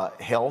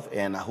health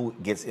and who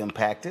gets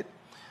impacted.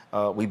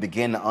 We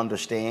begin to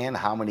understand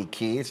how many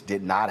kids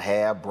did not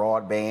have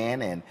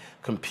broadband and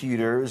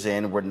computers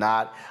and were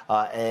not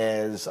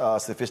as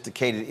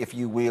sophisticated, if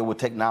you will, with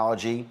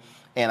technology,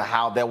 and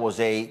how there was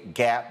a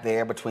gap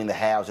there between the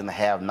haves and the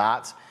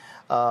have-nots.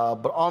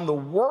 But on the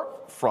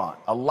work front,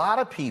 a lot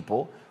of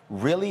people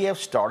really have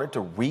started to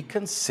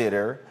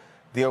reconsider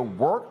their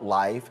work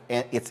life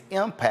and its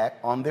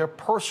impact on their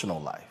personal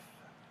life.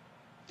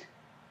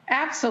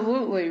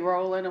 Absolutely,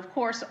 Roland. Of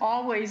course,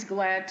 always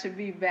glad to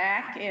be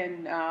back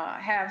and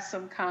have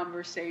some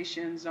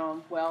conversations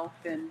on wealth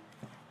and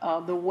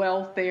the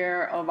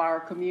welfare of our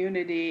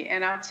community.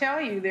 And I'll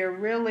tell you, there are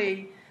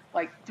really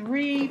like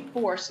three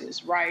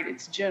forces, right?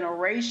 It's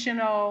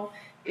generational,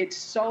 it's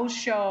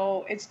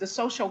social, it's the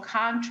social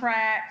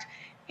contract.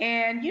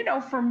 And,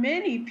 for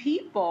many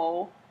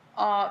people,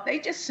 They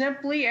just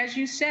simply, as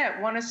you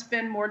said, want to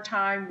spend more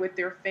time with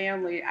their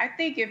family. I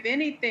think, if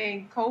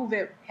anything,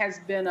 COVID has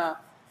been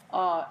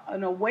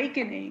an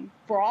awakening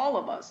for all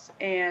of us,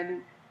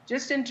 and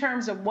just in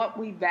terms of what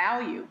we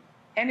value.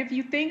 And if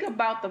you think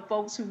about the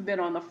folks who've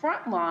been on the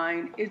front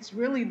line, it's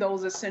really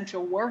those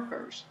essential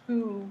workers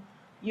who,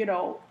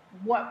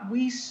 what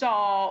we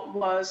saw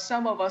was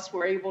some of us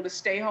were able to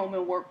stay home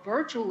and work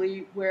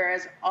virtually,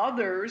 whereas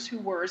others who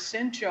were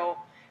essential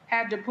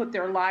had to put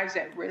their lives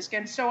at risk.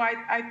 And so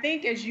I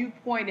think, as you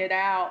pointed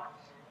out,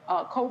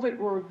 COVID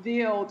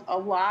revealed a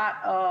lot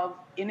of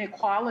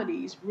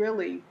inequalities,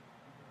 really,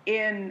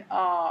 in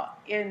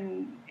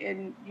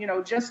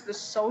just the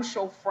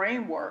social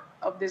framework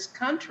of this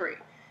country.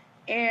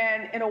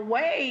 And in a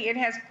way, it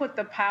has put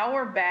the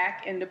power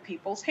back into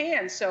people's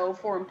hands. So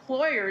for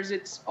employers,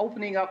 it's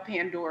opening up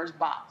Pandora's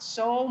box.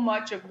 So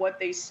much of what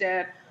they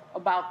said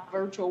about the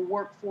virtual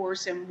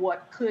workforce and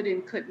what could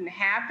and couldn't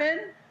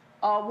happen,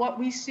 what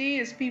we see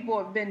is people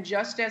have been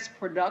just as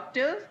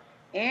productive.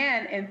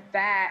 And in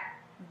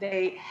fact,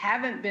 they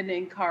haven't been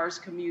in cars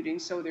commuting,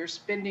 so they're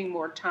spending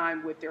more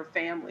time with their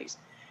families.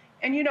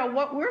 And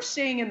what we're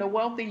seeing in the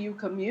Wealthy U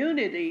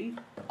community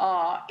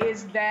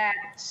is that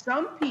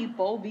some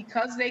people,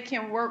 because they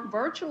can work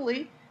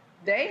virtually,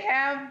 they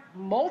have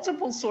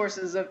multiple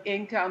sources of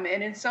income,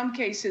 and in some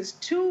cases,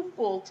 2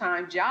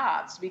 full-time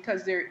jobs,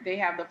 because they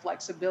have the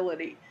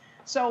flexibility.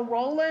 So,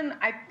 Roland,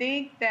 I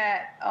think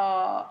that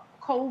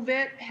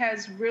COVID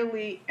has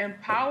really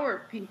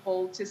empowered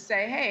people to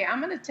say, hey,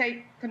 I'm going to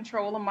take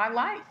control of my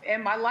life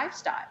and my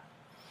lifestyle.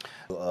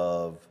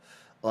 Of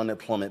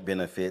unemployment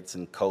benefits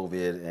and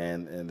COVID,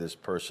 and this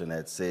person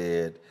had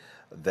said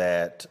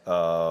that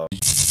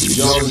Did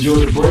y'all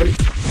enjoy the break?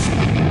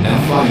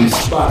 Now find your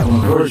spot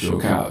on the virtual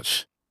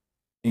couch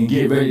and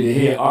get ready to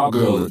hear our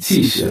girl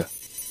Letitia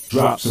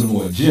drop some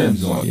more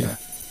gems on ya.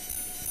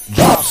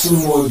 Drop some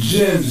more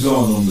gems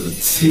on them,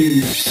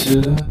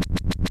 Letitia.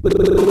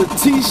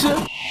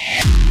 Letitia,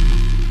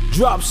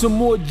 drop some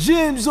more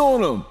gems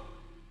on them.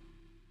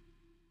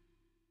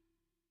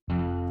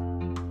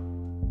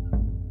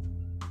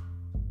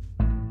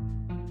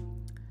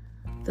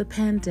 The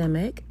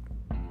pandemic,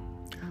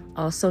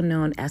 also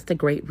known as the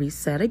Great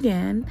Reset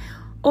again,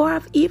 or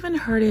I've even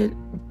heard it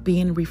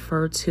being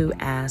referred to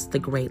as the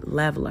Great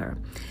Leveler.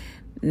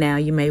 Now,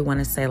 you may want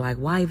to say, like,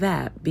 why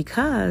that?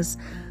 Because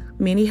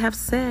many have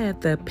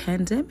said the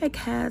pandemic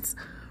has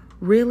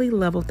really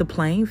leveled the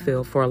playing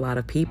field for a lot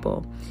of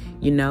people.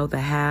 The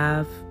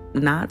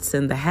have-nots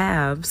and the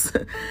haves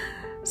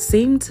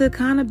seem to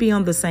kind of be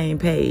on the same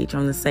page,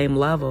 on the same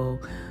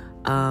level.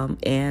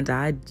 And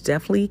I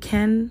definitely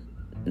can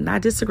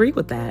not disagree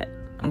with that,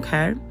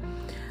 okay?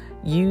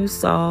 You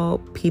saw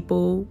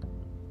people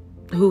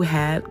who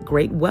had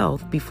great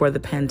wealth before the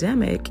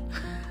pandemic.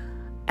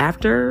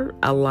 After,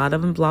 a lot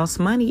of them lost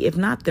money, if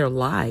not their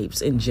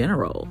lives in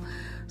general.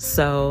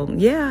 So,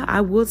 yeah,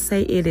 I would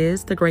say it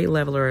is the Great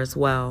Leveler as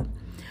well.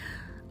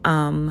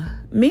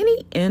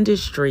 Many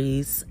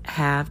industries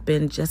have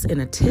been just in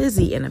a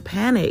tizzy, in a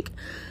panic,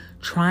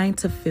 trying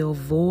to fill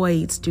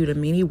voids due to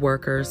many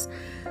workers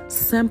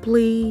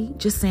simply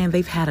just saying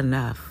they've had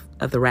enough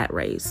of the rat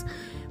race.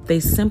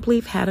 They simply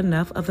have had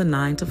enough of the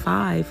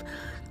 9-to-5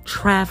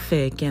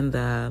 traffic and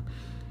the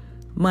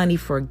money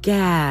for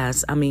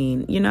gas. I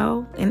mean,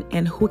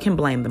 and who can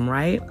blame them,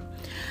 right?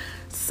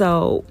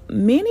 So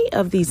many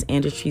of these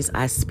industries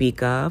I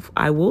speak of,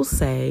 I will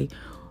say,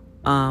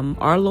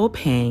 are low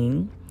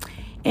paying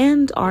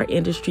and are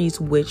industries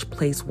which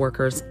place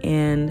workers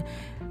in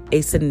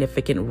a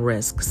significant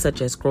risk,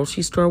 such as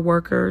grocery store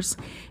workers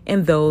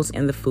and those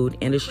in the food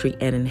industry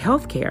and in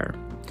healthcare.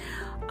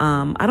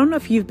 I don't know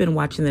if you've been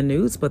watching the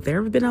news, but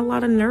there have been a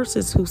lot of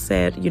nurses who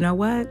said, you know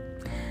what,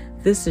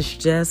 this is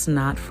just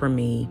not for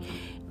me.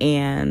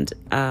 And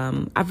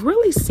I've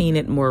really seen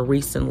it more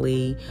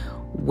recently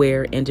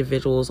where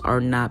individuals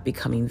are not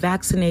becoming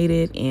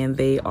vaccinated and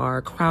they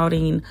are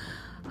crowding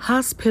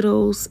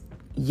hospitals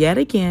yet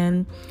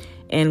again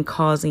and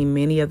causing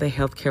many of the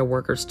healthcare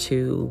workers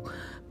to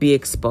be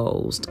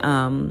exposed.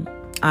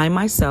 I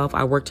myself,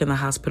 I worked in the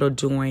hospital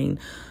during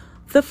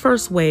the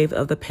first wave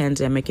of the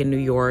pandemic in New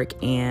York,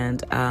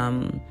 and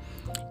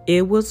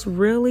it was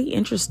really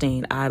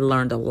interesting. I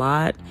learned a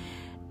lot,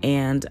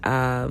 and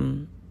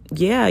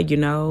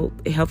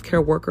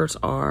healthcare workers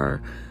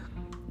are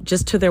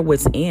just to their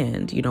wits'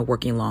 end,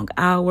 working long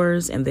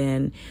hours, and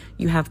then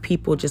you have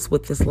people just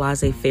with this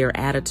laissez-faire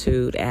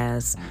attitude,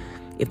 as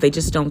if they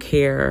just don't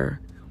care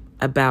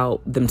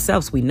about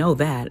themselves. We know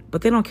that,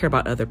 but they don't care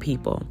about other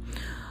people.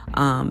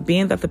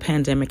 Being that the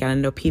pandemic, I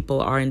know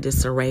people are in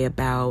disarray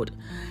about.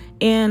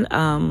 And,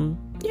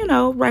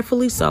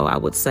 rightfully so, I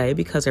would say,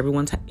 because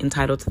everyone's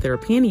entitled to their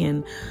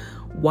opinion.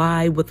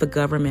 Why would the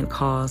government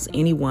cause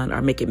anyone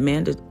or make it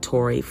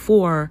mandatory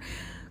for,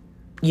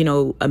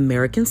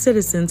 American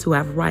citizens who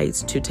have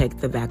rights to take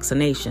the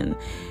vaccination?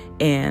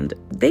 And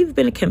they've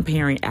been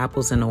comparing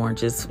apples and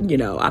oranges.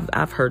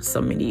 I've heard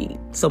so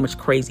much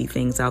crazy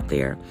things out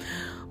there.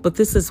 But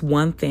this is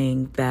one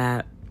thing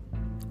that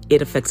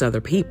it affects other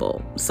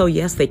people. So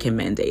yes, they can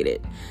mandate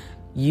it.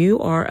 You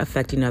are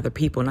affecting other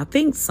people. And I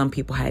think some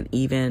people had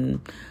even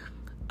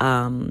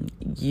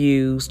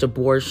used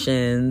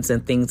abortions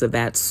and things of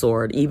that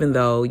sort, even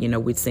though,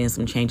 we'd seen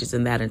some changes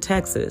in that in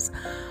Texas,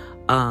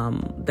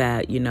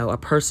 that, a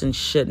person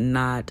should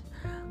not,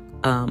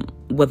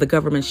 the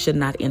government should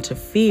not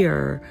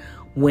interfere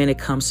when it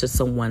comes to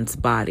someone's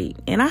body.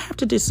 And I have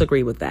to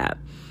disagree with that.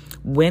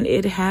 When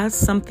it has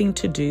something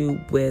to do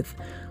with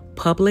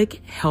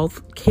public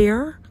health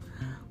care,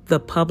 the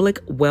public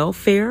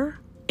welfare,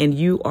 and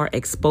you are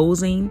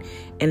exposing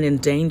and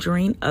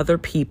endangering other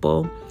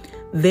people,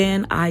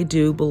 then I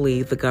do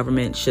believe the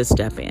government should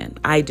step in.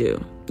 I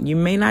do. You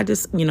may not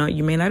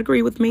you may not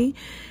agree with me,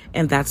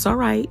 and that's all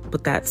right,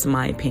 but that's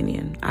my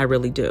opinion. I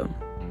really do.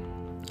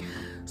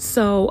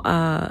 So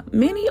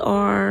many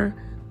are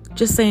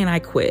just saying I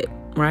quit,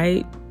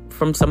 right?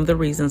 From some of the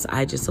reasons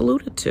I just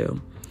alluded to,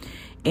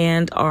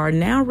 and are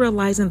now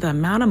realizing the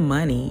amount of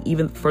money,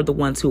 even for the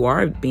ones who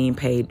are being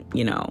paid,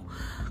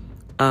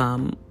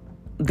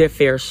 their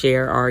fair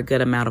share or a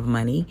good amount of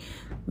money,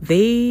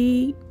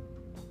 they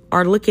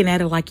are looking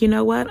at it like,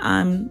 what?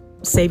 I'm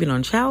saving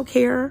on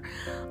childcare.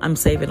 I'm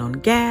saving on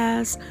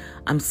gas.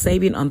 I'm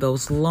saving on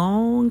those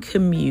long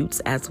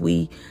commutes, as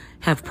we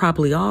have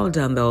probably all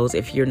done those.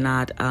 If you're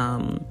not,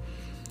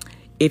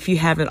 if you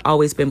haven't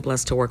always been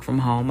blessed to work from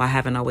home, I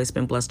haven't always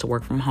been blessed to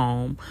work from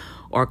home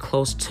or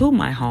close to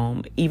my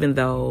home, even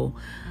though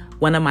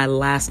one of my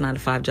last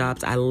 9-to-5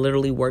 jobs, I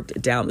literally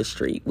worked down the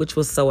street, which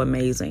was so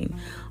amazing.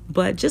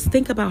 But just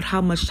think about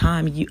how much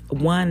time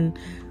one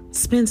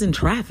spends in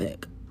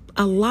traffic.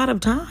 A lot of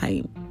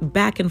time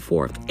back and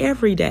forth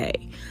every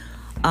day.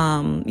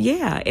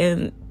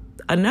 And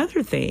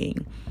another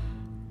thing,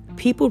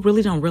 people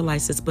really don't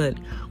realize this, but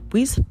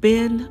we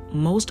spend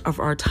most of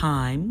our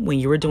time when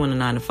you were doing a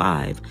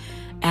 9-to-5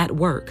 at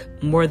work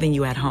more than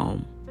you at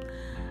home.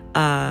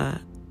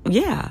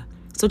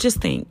 So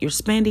just think, you're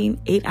spending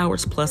 8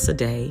 hours plus a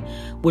day,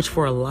 which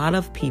for a lot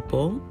of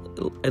people,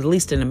 at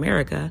least in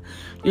America,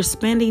 you're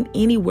spending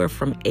anywhere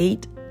from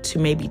 8 to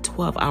maybe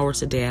 12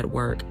 hours a day at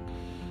work.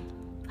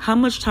 How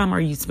much time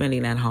are you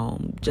spending at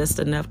home? Just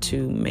enough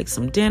to make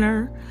some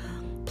dinner,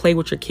 play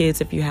with your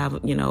kids if you have,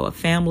 a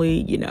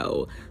family,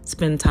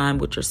 spend time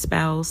with your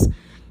spouse,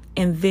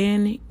 and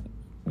then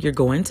you're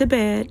going to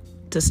bed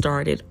to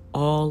start it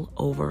all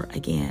over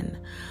again.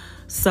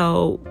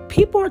 So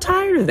people are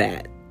tired of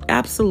that.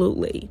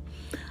 Absolutely.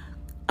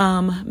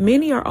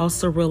 Many are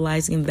also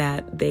realizing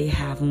that they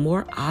have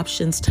more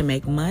options to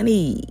make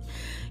money,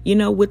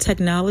 with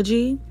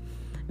technology.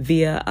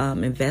 Via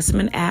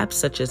investment apps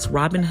such as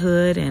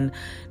Robinhood and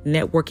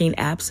networking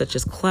apps such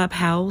as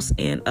Clubhouse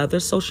and other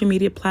social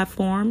media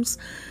platforms,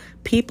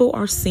 people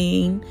are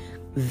seeing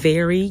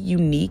very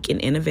unique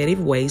and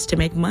innovative ways to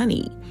make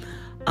money.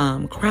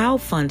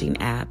 Crowdfunding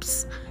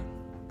apps,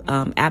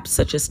 apps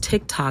such as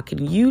TikTok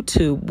and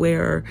YouTube,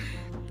 where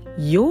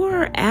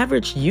your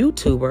average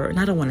YouTuber, and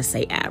I don't want to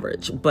say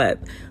average, but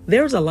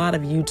there's a lot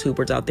of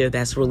YouTubers out there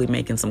that's really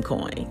making some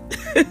coin.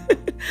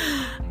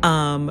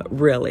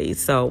 Really.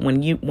 So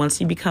once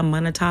you become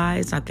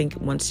monetized, I think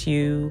once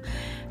you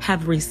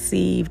have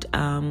received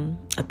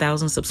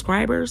 1,000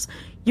 subscribers,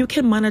 you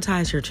can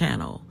monetize your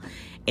channel.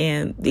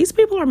 And these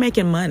people are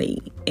making money.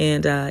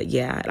 And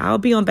I'll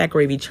be on that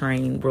gravy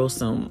train real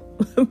soon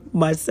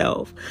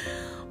myself.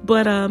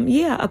 But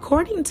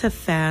according to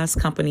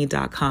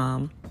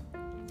fastcompany.com,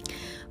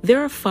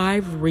 there are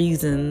 5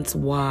 reasons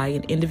why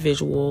an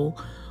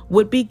individual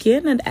would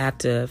begin an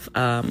active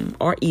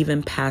or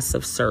even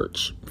passive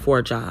search for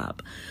a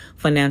job.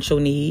 Financial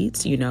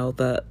needs,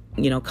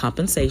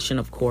 compensation,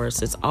 of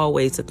course, is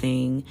always a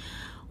thing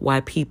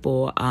why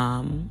people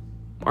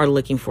are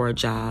looking for a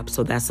job.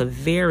 So that's a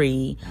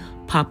very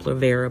popular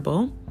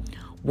variable.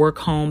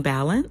 Work-home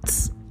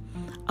balance.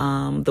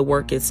 The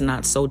work is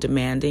not so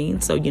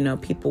demanding. So,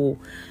 people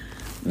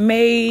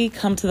may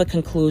come to the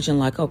conclusion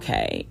like,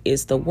 okay,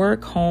 is the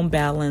work-home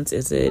balance,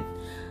 is it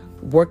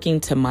working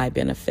to my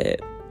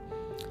benefit?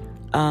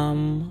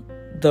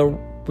 The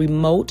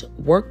remote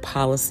work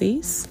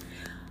policies,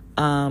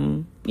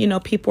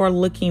 people are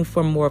looking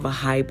for more of a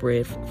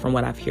hybrid from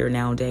what I've heard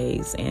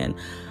nowadays. And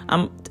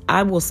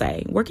I will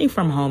say working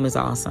from home is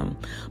awesome,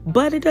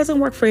 but it doesn't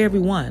work for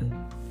everyone.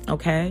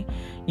 Okay.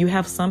 You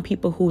have some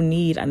people who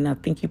need, and I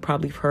think you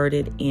probably heard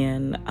it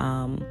in,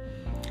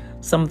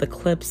 some of the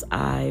clips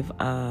I've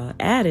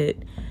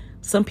added,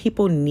 some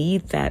people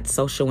need that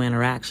social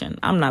interaction.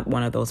 I'm not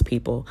one of those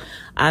people.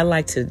 I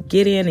like to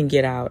get in and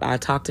get out. I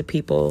talk to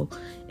people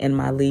in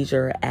my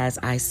leisure as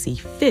I see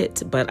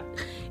fit, but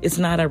it's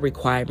not a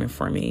requirement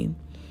for me.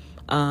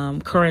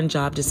 Current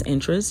job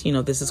disinterest,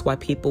 this is why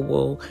people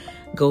will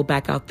go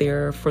back out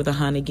there for the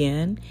hunt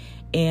again.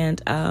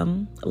 And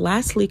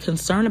lastly,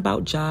 concern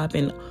about job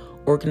and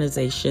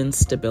organization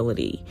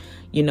stability.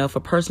 If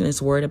a person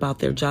is worried about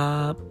their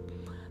job,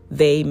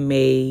 they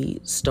may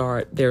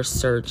start their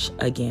search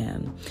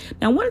again.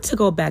 Now, I wanted to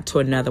go back to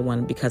another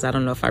one because I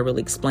don't know if I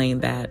really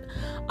explained that.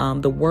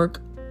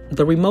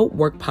 The remote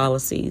work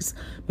policies,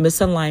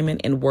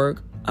 misalignment in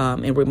work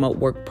and remote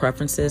work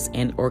preferences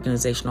and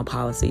organizational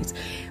policies.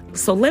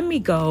 So let me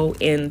go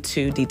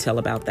into detail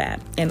about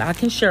that, and I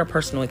can share a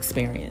personal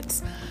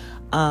experience.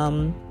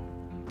 I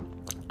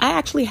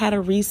actually had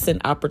a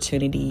recent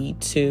opportunity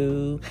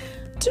to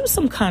do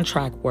some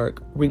contract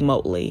work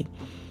remotely.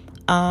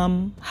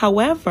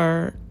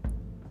 However,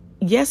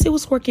 yes, it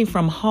was working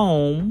from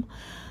home,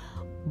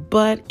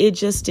 but it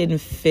just didn't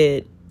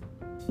fit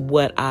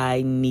what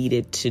I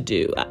needed to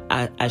do,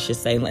 I should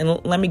say.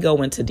 And let me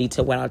go into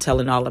detail without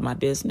telling all of my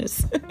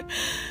business.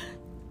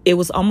 It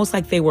was almost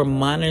like they were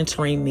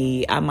monitoring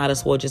me. I might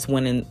as well just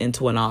went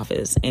into an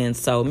office. And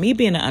so me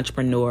being an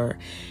entrepreneur,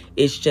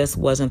 it just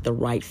wasn't the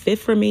right fit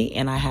for me.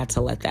 And I had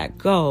to let that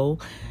go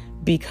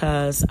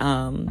because,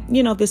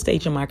 this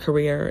stage in my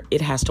career,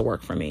 it has to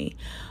work for me.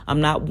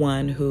 I'm not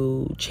one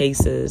who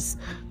chases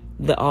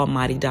the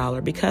almighty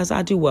dollar because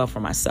I do well for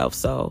myself.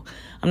 So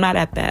I'm not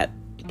at that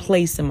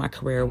place in my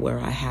career where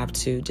I have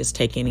to just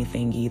take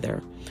anything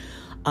either.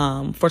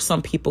 For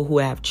some people who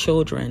have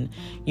children,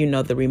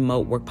 the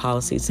remote work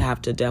policies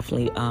have to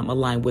definitely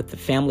align with the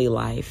family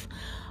life.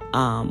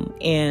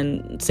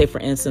 And say, for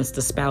instance,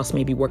 the spouse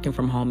may be working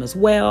from home as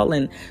well,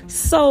 and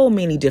so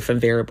many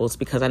different variables,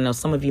 because I know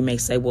some of you may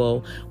say,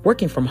 well,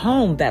 working from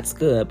home, that's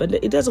good, but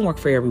it doesn't work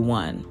for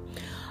everyone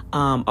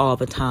all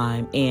the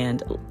time.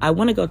 And I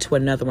want to go to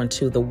another one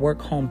too, the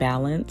work-home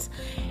balance.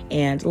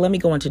 And let me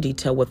go into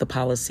detail what the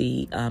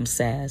policy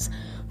says.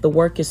 The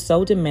work is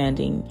so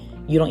demanding,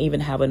 you don't even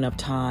have enough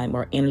time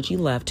or energy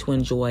left to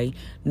enjoy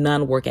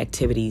non-work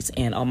activities.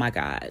 And oh my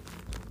God,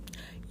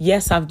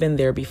 yes, I've been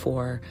there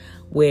before,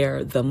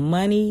 where the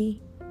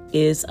money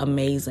is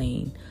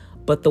amazing,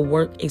 but the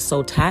work is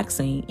so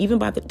taxing. Even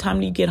by the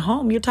time you get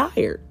home, you're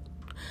tired.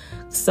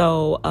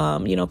 So,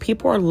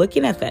 people are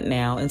looking at that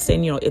now and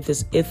saying,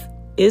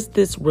 is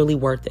this really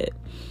worth it?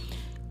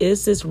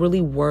 Is this really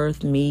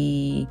worth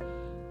me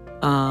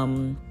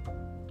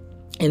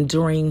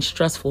enduring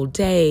stressful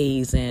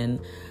days and,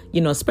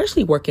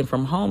 especially working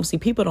from home? See,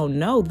 people don't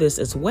know this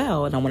as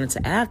well. And I wanted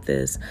to add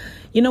this,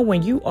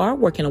 when you are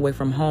working away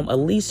from home, at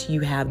least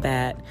you have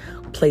that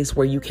place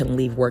where you can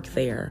leave work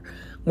there.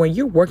 When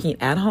you're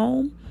working at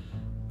home,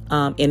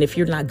 and if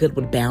you're not good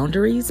with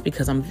boundaries,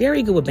 because I'm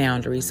very good with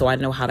boundaries, so I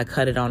know how to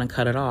cut it on and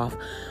cut it off.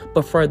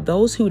 But for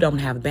those who don't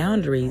have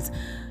boundaries,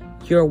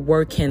 your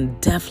work can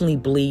definitely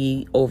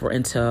bleed over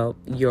into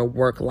your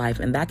work life.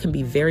 And that can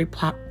be very,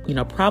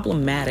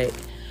 problematic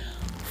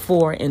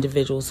for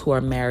individuals who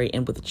are married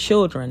and with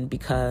children,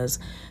 because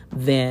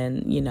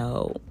then,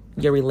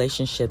 your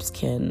relationships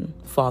can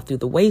fall through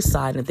the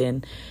wayside, and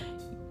then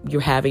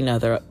you're having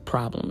other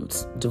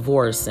problems,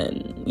 divorce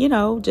and,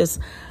 just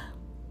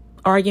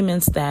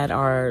arguments that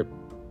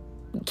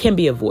can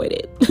be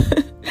avoided,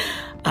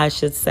 I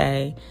should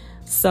say.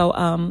 So,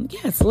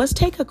 so let's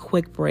take a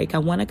quick break. I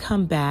want to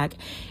come back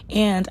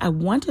and I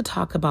want to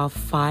talk about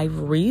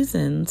 5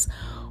 reasons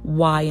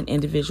why an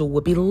individual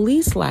would be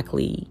least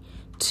likely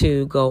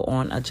to go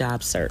on a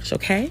job search.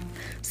 Okay,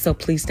 so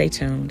please stay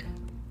tuned.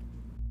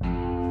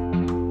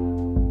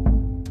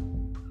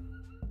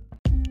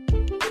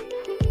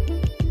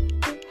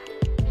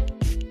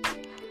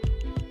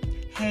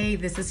 Hey,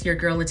 this is your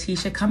girl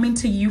Letitia coming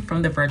to you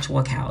from the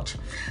virtual couch.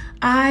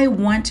 I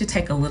want to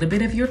take a little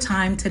bit of your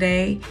time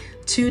today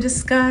to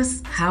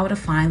discuss how to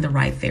find the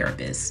right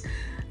therapist.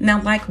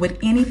 Now, like with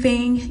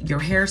anything, your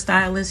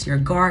hairstylist, your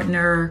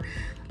gardener,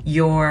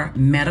 your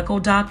medical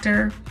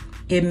doctor,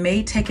 it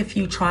may take a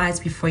few tries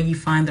before you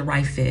find the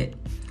right fit.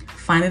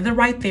 Finding the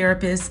right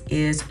therapist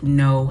is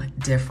no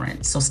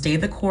different. So stay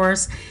the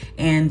course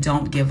and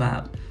don't give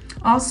up.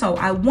 Also,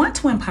 I want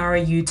to empower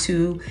you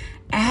to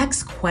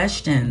ask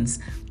questions.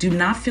 Do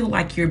not feel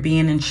like you're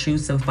being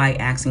intrusive by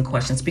asking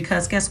questions,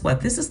 because guess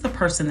what? This is the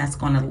person that's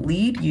going to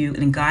lead you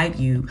and guide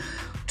you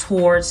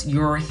towards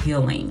your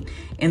healing.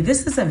 And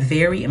this is a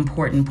very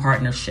important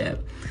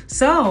partnership.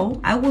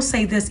 So I will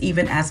say this,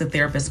 even as a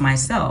therapist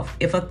myself,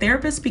 if a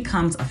therapist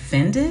becomes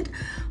offended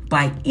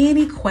by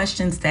any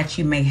questions that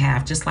you may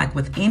have, just like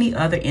with any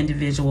other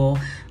individual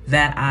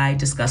that I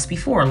discussed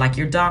before, like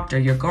your doctor,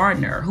 your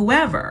gardener,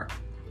 whoever,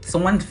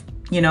 someone,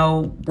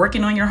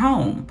 working on your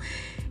home,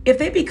 if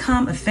they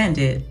become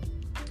offended,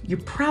 you're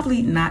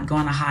probably not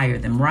going to hire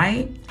them,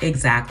 right?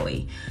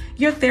 Exactly.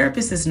 Your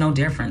therapist is no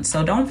different.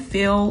 So don't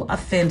feel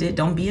offended.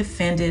 Don't be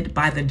offended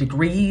by the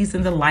degrees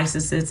and the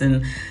licenses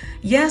and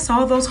yes,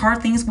 all those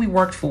hard things we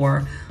worked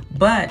for,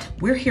 but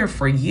we're here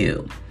for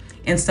you.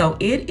 And so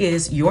it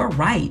is your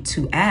right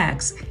to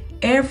ask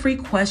every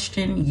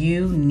question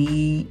you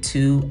need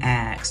to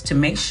ask to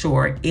make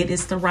sure it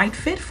is the right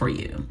fit for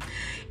you.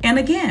 And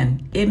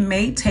again, it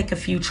may take a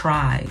few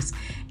tries.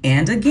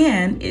 And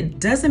again, it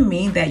doesn't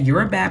mean that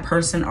you're a bad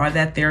person or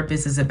that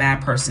therapist is a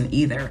bad person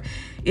either.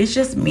 It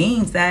just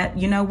means that,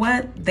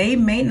 they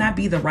may not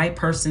be the right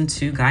person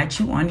to guide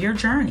you on your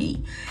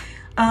journey.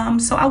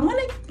 So I want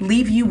to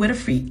leave you with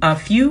a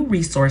few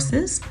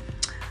resources.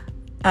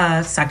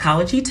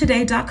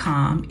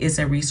 Psychologytoday.com is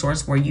a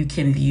resource where you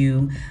can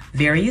view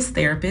various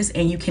therapists,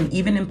 and you can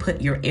even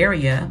input your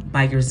area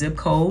by your zip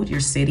code,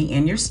 your city,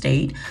 and your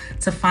state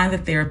to find the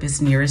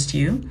therapist nearest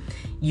you.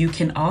 You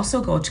can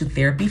also go to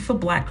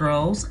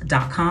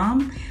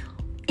therapyforblackgirls.com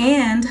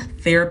and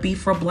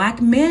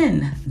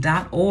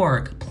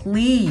therapyforblackmen.org.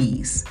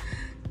 Please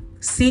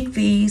seek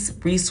these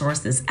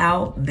resources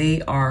out.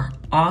 They are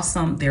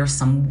awesome. There's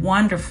some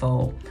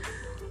wonderful,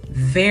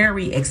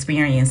 very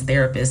experienced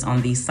therapists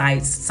on these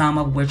sites, some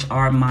of which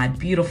are my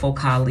beautiful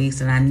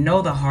colleagues, and I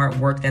know the hard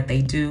work that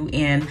they do,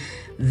 and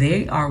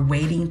they are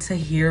waiting to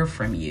hear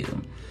from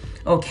you.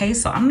 Okay,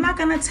 so I'm not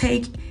going to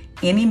take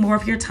any more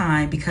of your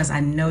time because I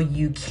know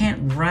you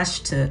can't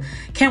wait to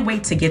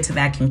get to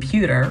that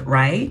computer,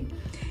 right?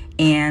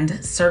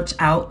 And search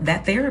out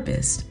that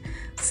therapist.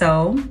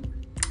 So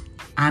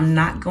I'm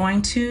not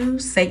going to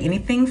say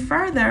anything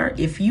further.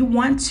 If you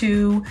want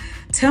to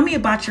tell me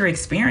about your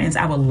experience,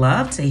 I would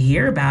love to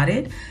hear about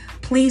it.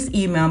 Please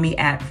email me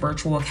at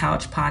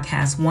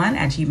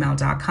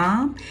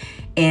virtualcouchpodcast1@gmail.com.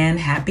 And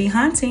happy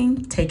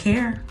hunting. Take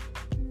care.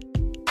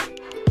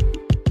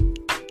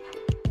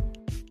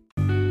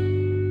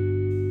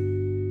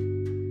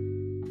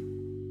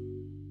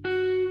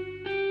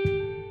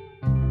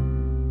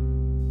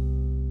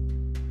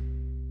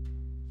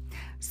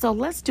 So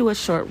let's do a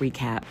short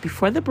recap.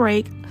 Before the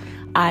break,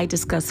 I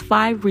discussed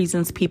 5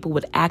 reasons people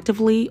would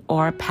actively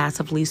or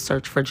passively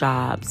search for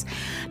jobs.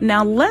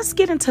 Now let's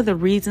get into the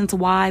reasons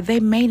why they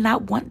may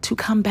not want to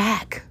come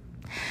back.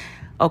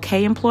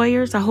 Okay,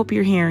 employers, I hope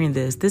you're hearing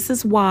this. This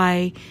is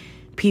why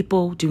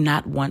people do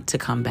not want to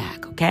come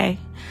back, okay?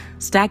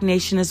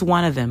 Stagnation is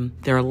one of them.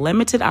 There are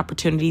limited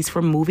opportunities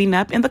for moving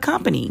up in the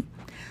company.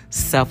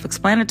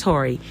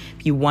 Self-explanatory.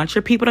 If you want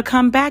your people to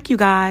come back, you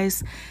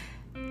guys,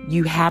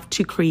 you have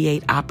to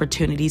create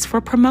opportunities for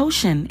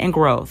promotion and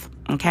growth,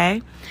 okay?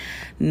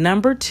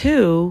 Number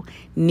 2,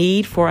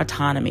 need for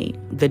autonomy.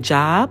 The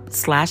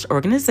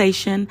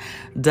job/organization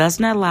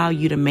doesn't allow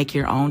you to make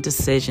your own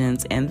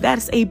decisions, and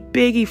that's a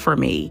biggie for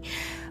me.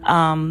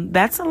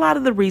 That's a lot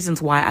of the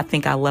reasons why I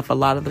think I left a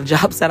lot of the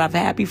jobs that I've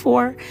had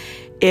before.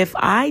 If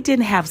I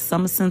didn't have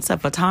some sense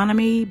of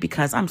autonomy,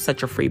 because I'm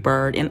such a free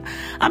bird and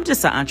I'm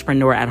just an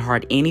entrepreneur at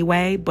heart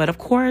anyway, but of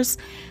course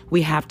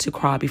we have to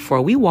crawl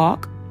before we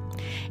walk.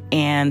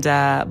 And,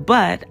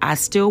 but I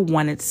still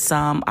wanted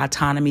some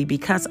autonomy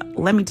because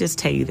let me just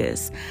tell you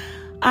this.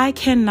 I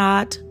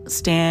cannot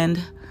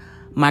stand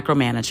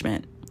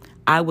micromanagement.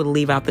 I would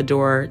leave out the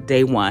door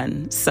day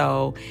one.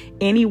 So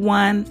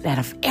anyone that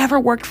have ever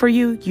worked for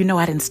you, you know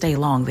I didn't stay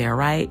long there,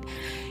 right?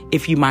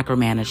 If you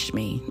micromanaged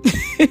me.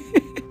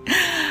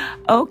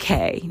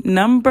 Okay,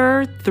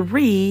 number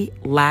 3,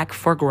 lack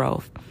for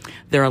growth.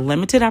 There are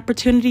limited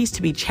opportunities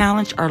to be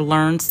challenged or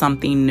learn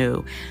something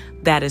new.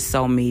 That is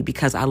so me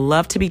because I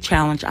love to be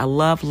challenged. I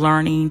love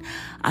learning.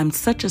 I'm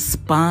such a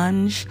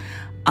sponge.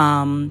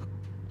 My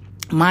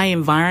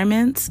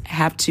environments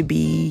have to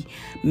be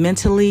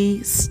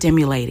mentally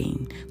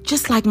stimulating,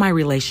 just like my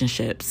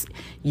relationships.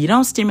 You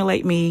don't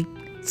stimulate me,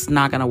 it's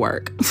not going to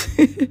work.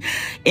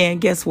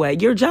 And guess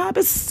what? Your job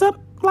is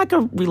like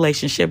a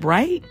relationship,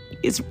 right?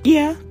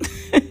 Yeah.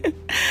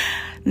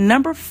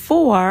 Number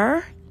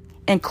 4,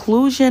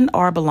 inclusion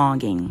or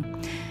belonging.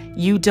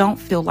 You don't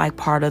feel like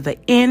part of the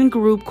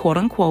in-group, quote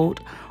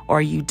unquote,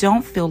 or you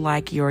don't feel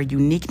like your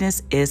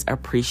uniqueness is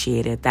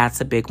appreciated.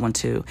 That's a big one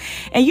too.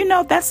 And you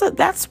know, that's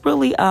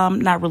really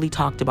not really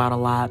talked about a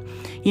lot.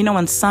 You know,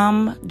 in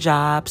some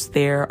jobs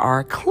there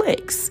are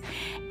cliques,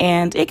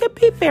 and it could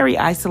be very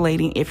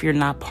isolating if you're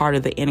not part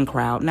of the in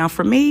crowd. Now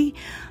for me,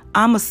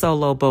 I'm a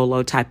solo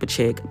bolo type of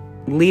chick,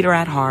 leader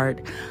at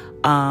heart.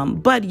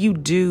 But you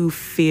do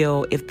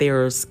feel if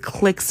there's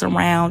cliques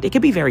around, it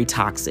can be very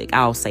toxic.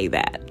 I'll say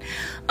that.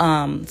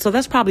 So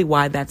that's probably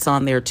why that's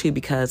on there too,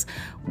 because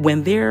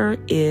when there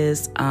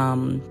are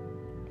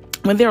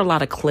a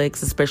lot of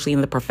cliques, especially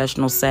in the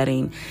professional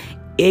setting,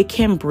 it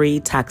can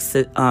breed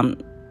toxic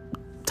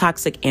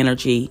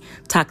energy.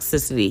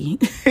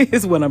 Toxicity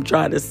is what I'm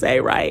trying to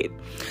say, right?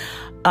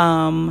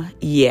 That's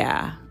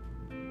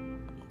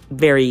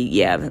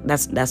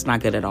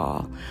not good at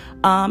all.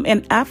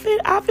 And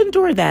I've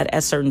endured that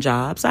at certain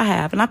jobs. I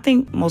have, and I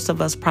think most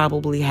of us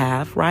probably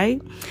have,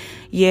 right?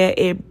 Yeah,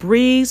 it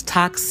breeds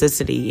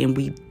toxicity, and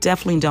we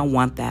definitely don't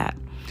want that.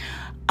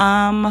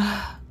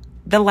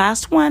 The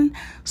last one,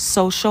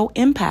 social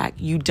impact.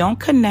 You don't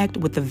connect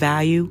with the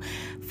value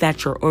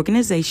that your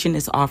organization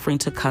is offering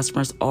to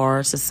customers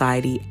or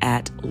society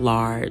at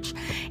large.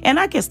 And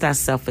I guess that's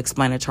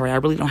self-explanatory. I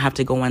really don't have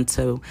to go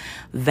into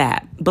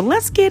that. But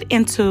let's get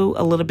into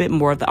a little bit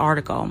more of the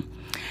article.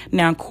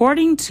 Now,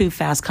 according to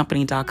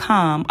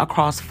fastcompany.com,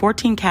 across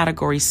 14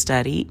 categories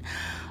studied,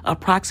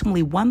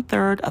 approximately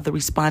 1/3 of the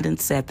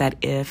respondents said that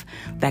if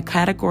that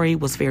category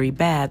was very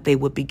bad, they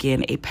would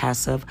begin a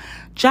passive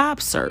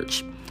job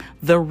search.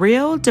 The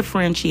real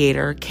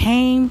differentiator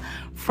came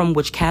from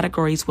which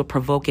categories would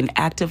provoke an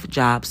active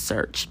job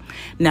search.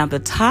 Now, the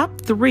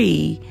top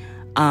 3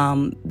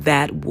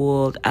 that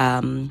would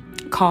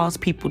cause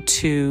people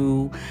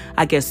to,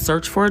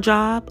 search for a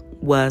job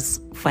was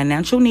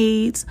financial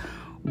needs,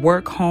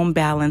 work-home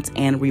balance,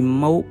 and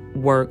remote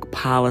work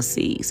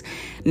policies.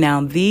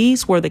 Now,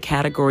 these were the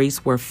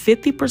categories where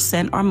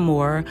 50% or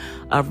more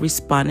of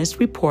respondents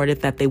reported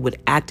that they would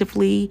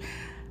actively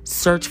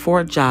search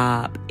for a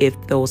job if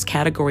those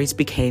categories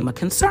became a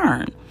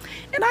concern.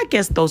 And I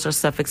guess those are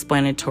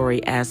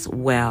self-explanatory as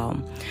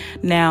well.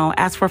 Now,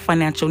 as for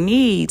financial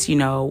needs,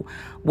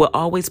 will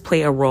always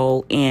play a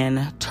role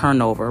in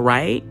turnover,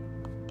 right?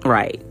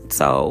 Right.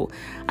 So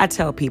I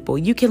tell people,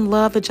 you can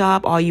love the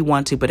job all you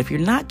want to, but if you're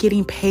not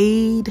getting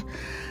paid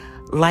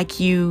like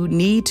you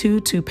need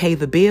to pay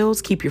the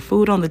bills, keep your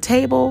food on the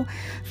table,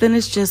 then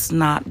it's just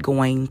not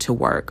going to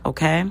work.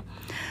 Okay.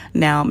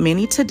 Now,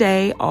 many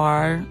today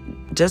are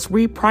just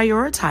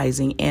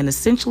reprioritizing and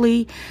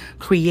essentially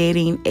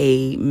creating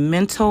a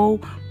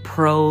mental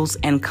pros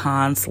and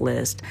cons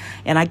list.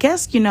 And I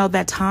guess,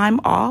 that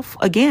time off,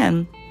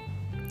 again,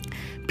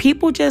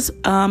 people just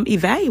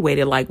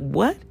evaluated, like,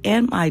 what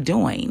am I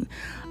doing?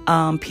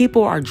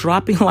 People are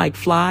dropping like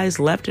flies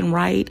left and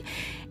right.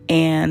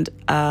 And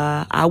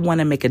I want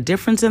to make a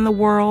difference in the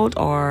world.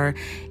 Or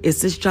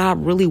is this job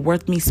really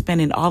worth me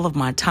spending all of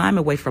my time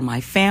away from my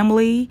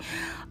family?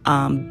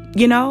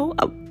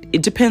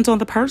 It depends on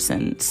the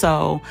person.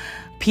 So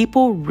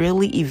people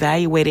really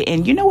evaluate it.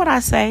 And you know what I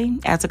say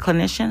as a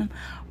clinician?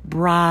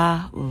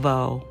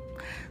 Bravo.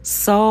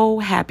 So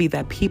happy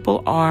that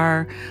people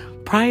are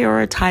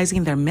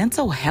prioritizing their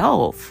mental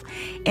health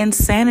and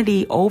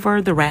sanity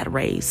over the rat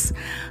race.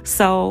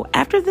 So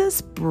after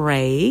this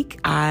break,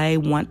 I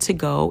want to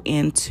go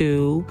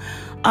into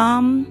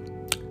some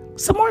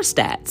more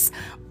stats.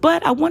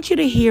 But I want you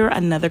to hear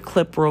another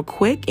clip real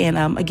quick. And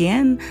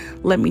again,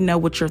 let me know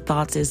what your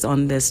thoughts is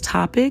on this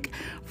topic.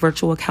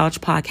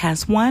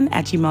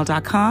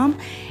 virtualcouchpodcast1@gmail.com.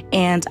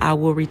 And I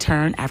will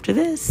return after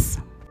this.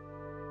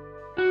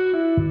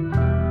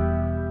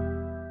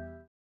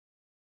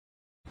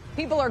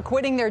 People are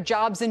quitting their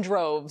jobs in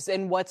droves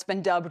in what's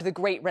been dubbed the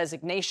Great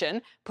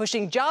Resignation,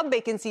 pushing job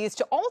vacancies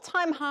to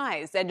all-time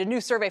highs. And a new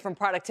survey from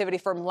productivity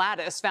firm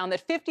Lattice found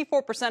that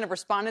 54% of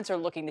respondents are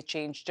looking to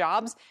change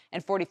jobs,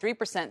 and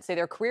 43% say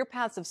their career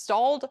paths have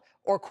stalled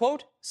or,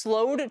 quote,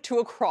 slowed to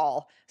a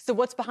crawl. So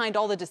what's behind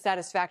all the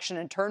dissatisfaction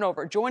and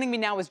turnover? Joining me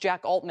now is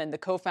Jack Altman, the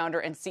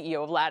co-founder and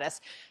CEO of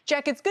Lattice.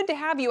 Jack, it's good to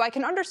have you. I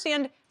can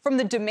understand from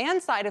the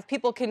demand side if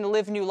people can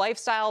live new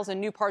lifestyles in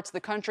new parts of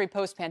the country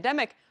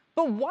post-pandemic.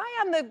 But why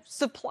on the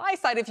supply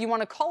side, if you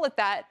want to call it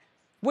that,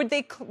 would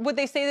they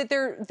say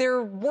that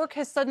their work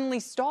has suddenly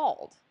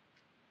stalled?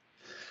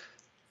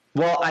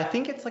 Well, I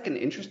think it's like an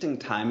interesting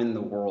time in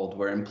the world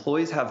where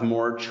employees have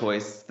more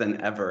choice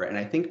than ever. And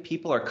I think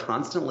people are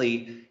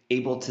constantly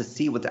able to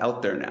see what's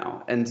out there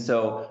now. And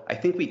so I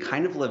think we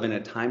kind of live in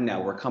a time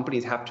now where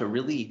companies have to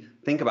really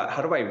think about,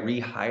 how do I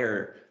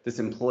rehire this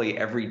employee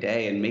every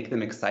day and make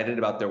them excited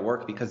about their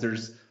work? Because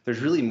there's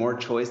really more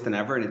choice than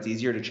ever, and it's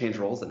easier to change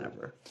roles than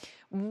ever.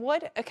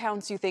 What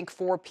accounts, you think,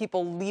 for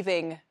people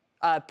leaving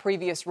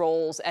previous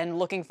roles and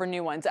looking for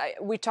new ones?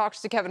 We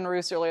talked to Kevin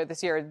Roos earlier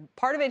this year.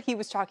 Part of it he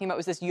was talking about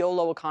was this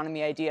YOLO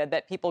economy idea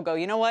that people go,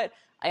 you know what?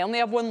 I only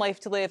have one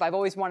life to live. I've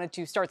always wanted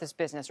to start this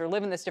business or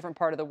live in this different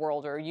part of the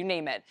world, or you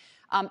name it.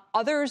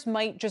 Others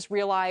might just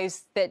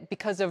realize that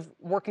because of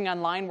working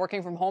online,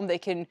 working from home, they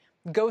can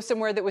go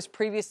somewhere that was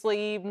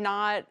previously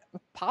not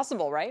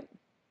possible, right?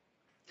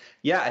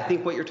 Yeah, I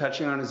think what you're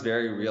touching on is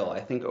very real.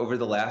 I think over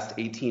the last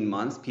 18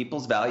 months,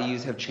 people's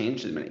values have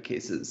changed in many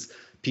cases.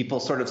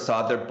 People sort of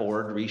saw their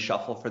board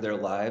reshuffle for their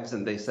lives,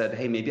 and they said,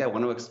 hey, maybe I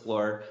want to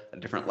explore a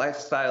different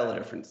lifestyle, a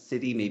different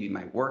city. Maybe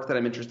my work that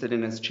I'm interested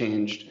in has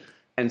changed.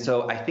 And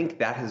so I think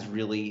that has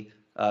really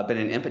been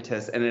an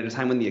impetus. And at a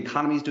time when the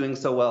economy is doing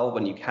so well,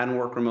 when you can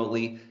work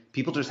remotely,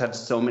 people just have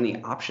so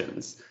many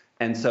options.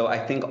 And so I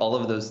think all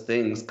of those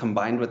things,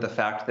 combined with the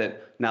fact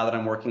that now that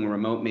I'm working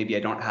remote, maybe I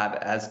don't have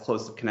as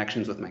close of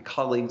connections with my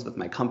colleagues, with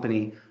my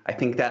company, I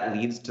think that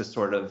leads to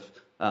sort of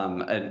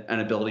an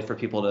ability for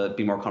people to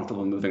be more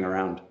comfortable moving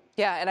around.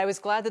 Yeah, and I was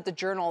glad that the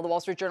Wall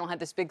Street Journal, had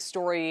this big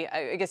story,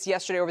 I guess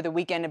yesterday over the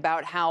weekend,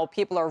 about how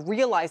people are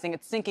realizing,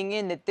 it's sinking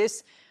in, that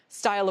this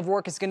style of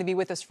work is going to be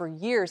with us for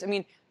years. I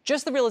mean,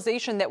 just the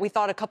realization that we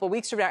thought a couple of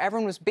weeks from now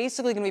everyone was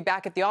basically going to be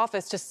back at the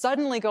office, to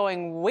suddenly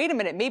going, wait a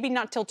minute, maybe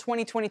not till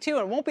 2022,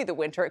 and it won't be the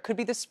winter, it could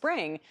be the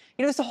spring.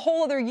 You know, it's a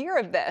whole other year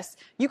of this.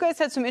 You guys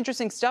had some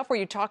interesting stuff where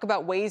you talk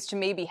about ways to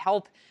maybe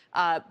help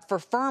for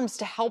firms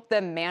to help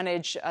them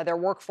manage their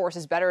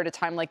workforces better at a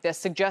time like this,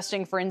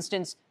 suggesting, for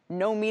instance,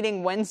 no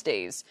meeting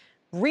Wednesdays,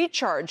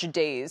 recharge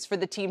days for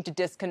the team to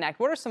disconnect.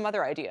 What are some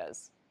other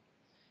ideas?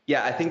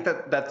 Yeah, I think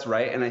that's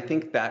right. And I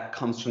think that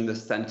comes from the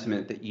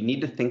sentiment that you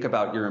need to think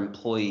about your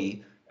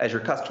employee as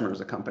your customer as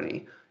a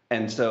company.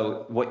 And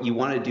so what you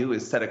want to do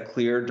is set a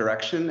clear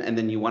direction, and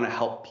then you want to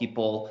help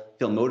people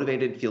feel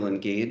motivated, feel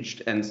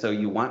engaged. And so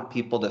you want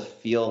people to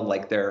feel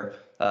like their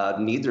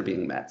needs are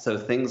being met. So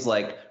things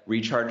like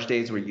recharge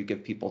days where you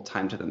give people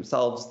time to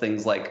themselves,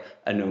 things like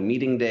a no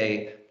meeting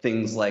day,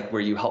 things like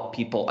where you help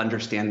people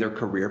understand their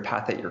career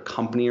path at your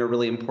company are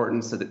really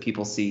important so that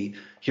people see,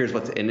 here's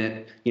what's in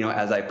it.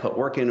 As I put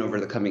work in over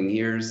the coming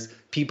years,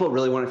 people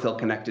really want to feel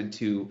connected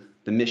to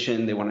the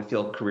mission. They want to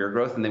feel career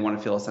growth, and they want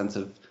to feel a sense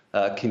of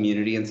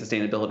community and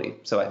sustainability.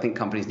 So I think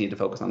companies need to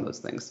focus on those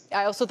things.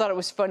 I also thought it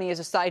was funny, as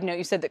a side note,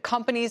 you said that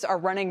companies are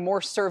running more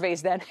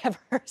surveys than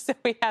ever. So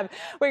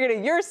we're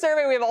getting your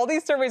survey. We have all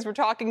these surveys we're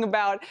talking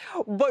about.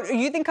 But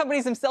you think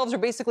companies themselves are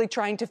basically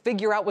trying to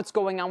figure out what's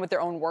going on with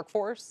their own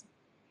workforce?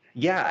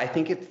 Yeah, I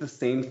think it's the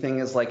same thing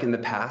as like in the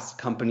past,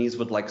 companies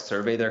would like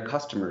survey their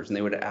customers and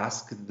they would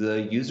ask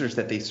the users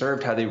that they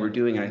served how they were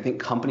doing. And I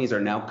think companies are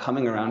now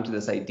coming around to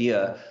this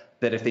idea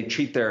that if they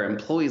treat their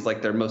employees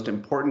like their most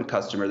important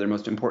customer, their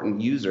most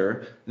important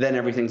user, then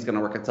everything's going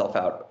to work itself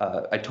out.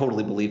 I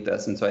totally believe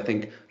this. And so I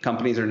think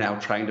companies are now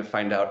trying to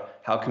find out,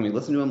 how can we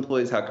listen to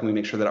employees? How can we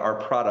make sure that our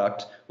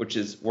product, which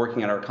is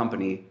working at our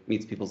company,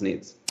 meets people's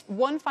needs?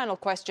 One final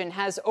question.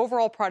 Has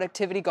overall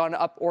productivity gone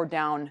up or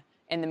down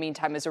in the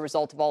meantime as a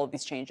result of all of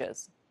these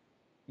changes?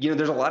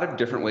 There's a lot of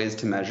different ways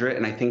to measure it.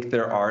 And I think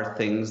there are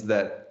things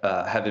that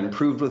have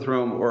improved with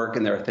remote work,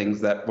 and there are things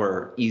that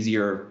were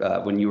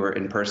easier when you were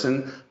in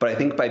person. But I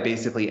think by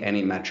basically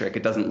any metric,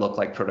 it doesn't look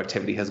like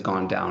productivity has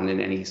gone down in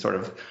any sort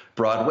of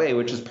broad way,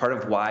 which is part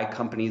of why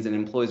companies and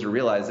employees are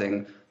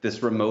realizing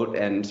this remote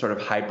and sort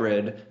of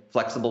hybrid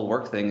flexible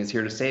work thing is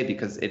here to stay,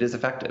 because it is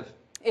effective.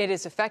 It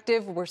is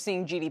effective. We're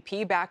seeing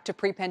GDP back to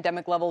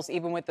pre-pandemic levels,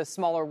 even with the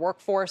smaller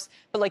workforce.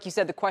 But like you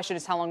said, the question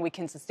is how long we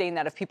can sustain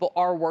that if people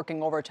are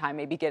working overtime,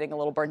 maybe getting a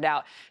little burned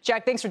out.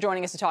 Jack, thanks for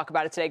joining us to talk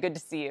about it today. Good to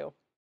see you.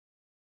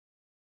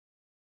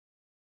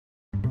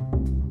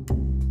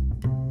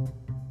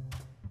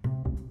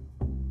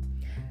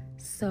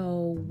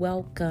 So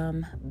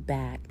welcome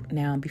back.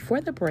 Now, before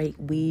the break,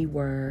 we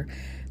were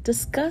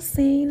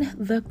discussing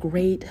the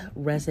Great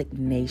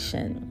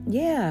Resignation.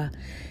 Yeah,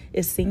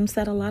 it seems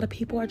that a lot of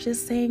people are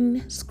just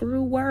saying,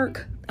 screw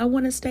work. I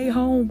want to stay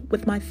home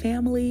with my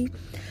family,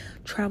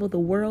 travel the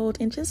world,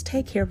 and just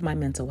take care of my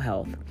mental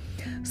health.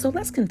 So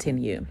let's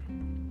continue.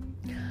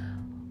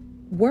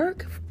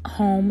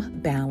 Work-home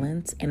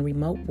balance and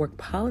remote work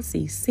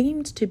policy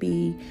seemed to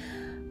be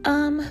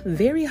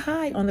very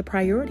high on the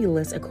priority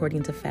list,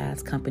 according to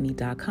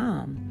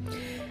fastcompany.com.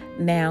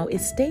 Now, it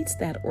states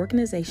that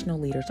organizational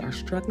leaders are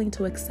struggling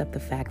to accept the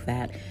fact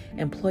that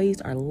employees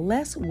are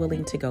less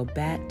willing to go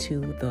back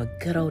to the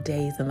good old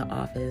days in the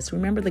office.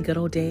 Remember the good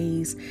old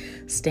days,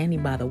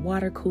 standing by the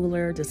water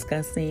cooler,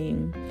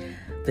 discussing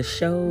the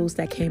shows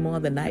that came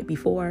on the night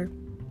before?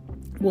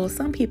 Well,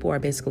 some people are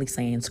basically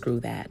saying screw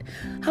that.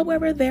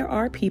 However, there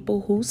are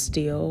people who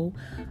still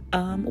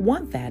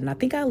want that. And I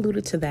think I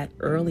alluded to that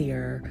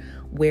earlier,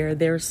 where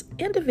there's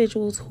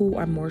individuals who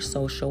are more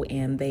social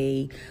and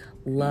they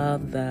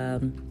love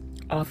the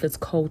office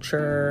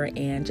culture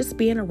and just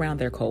being around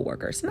their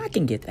coworkers. And I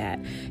can get that.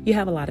 You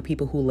have a lot of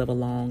people who live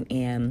alone,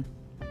 and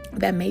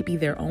that may be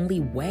their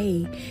only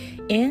way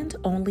and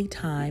only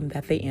time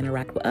that they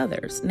interact with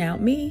others. Now,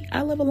 me,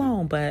 I live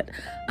alone, but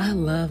I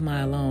love my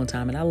alone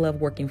time, and I love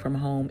working from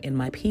home in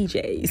my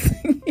PJs.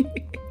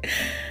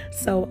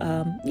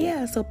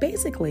 So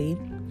basically,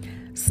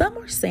 some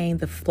are saying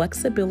the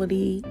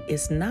flexibility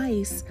is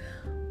nice,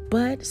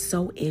 but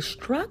so is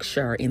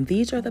structure. And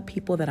these are the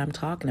people that I'm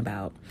talking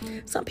about.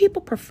 Some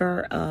people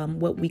prefer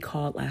what we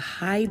call a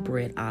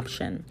hybrid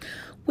option,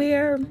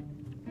 where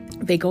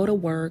they go to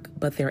work,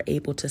 but they're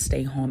able to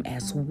stay home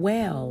as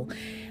well.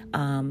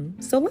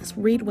 So let's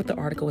read what the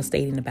article is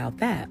stating about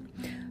that.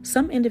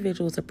 Some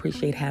individuals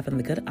appreciate having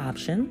the good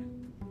option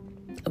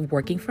of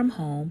working from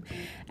home,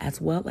 as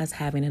well as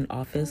having an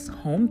office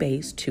home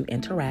base to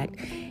interact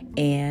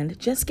and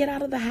just get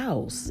out of the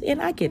house.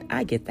 And I get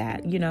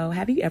that.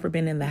 Have you ever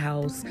been in the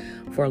house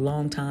for a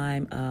long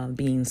time,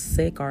 being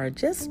sick or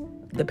just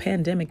the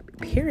pandemic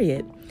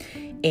period,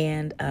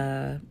 and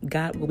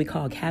got what we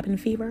call cabin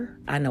fever?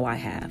 I know I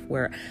have,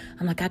 where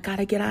I'm like, I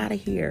gotta get out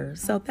of here.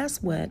 So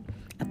that's what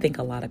I think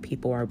a lot of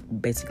people are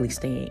basically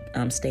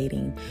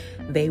stating.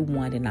 They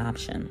want an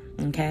option.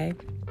 Okay.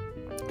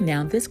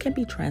 Now, this can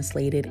be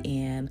translated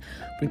in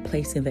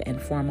replacing the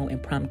informal,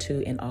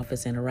 impromptu, and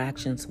office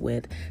interactions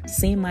with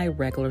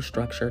semi-regular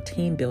structured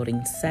team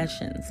building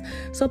sessions.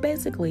 So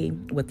basically,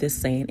 what this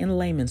saying in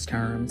layman's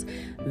terms,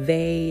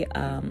 the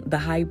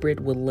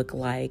hybrid would look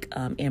like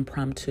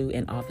impromptu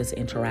and office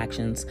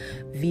interactions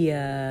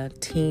via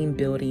team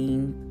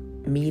building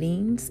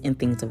meetings and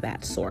things of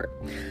that sort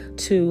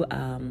to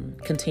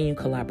continue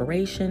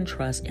collaboration,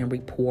 trust, and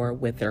rapport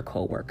with their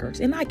coworkers.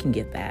 And I can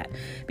get that,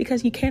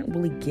 because you can't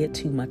really get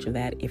too much of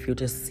that if you're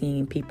just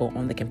seeing people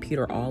on the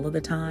computer all of the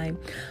time.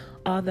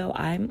 Although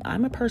I'm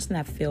a person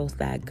that feels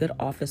that good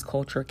office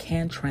culture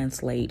can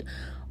translate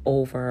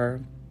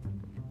over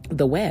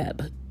the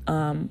web.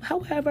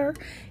 However,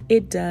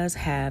 it does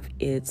have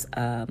its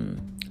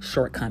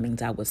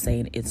shortcomings, I would say,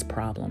 and its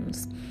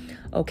problems.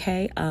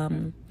 Okay.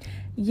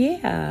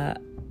 Yeah.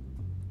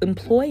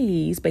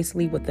 employees,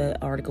 basically what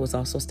the article is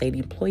also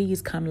stating,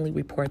 employees commonly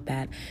report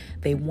that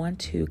they want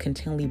to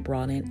continually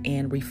broaden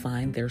and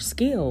refine their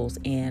skills,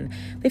 and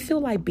they feel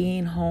like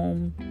being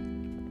home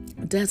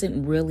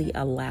doesn't really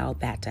allow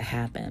that to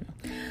happen.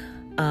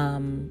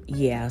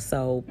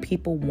 So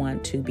people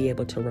want to be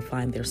able to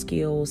refine their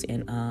skills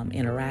and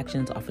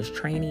interactions, office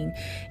training,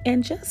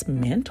 and just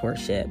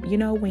mentorship. You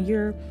know, when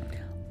you're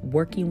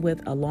working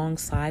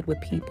alongside with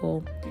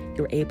people,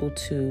 you're able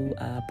to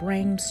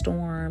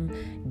brainstorm,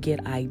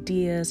 get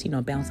ideas,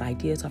 bounce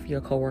ideas off your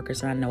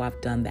coworkers. And I know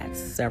I've done that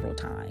several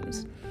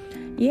times.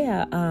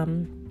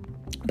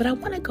 But I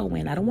want to go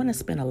in. I don't want to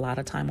spend a lot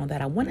of time on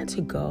that. I wanted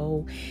to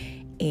go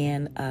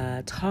and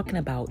talking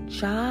about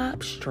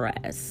job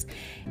stress.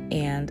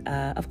 And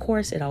of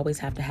course, it always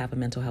have to have a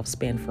mental health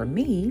spin for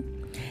me.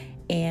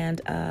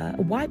 And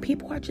why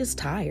people are just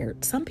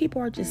tired. Some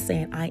people are just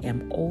saying, I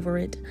am over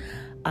it.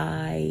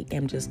 I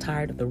am just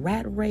tired of the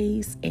rat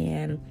race.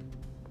 And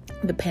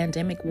the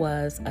pandemic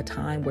was a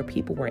time where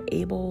people were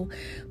able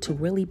to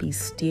really be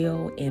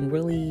still and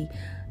really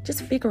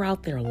just figure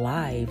out their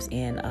lives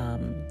and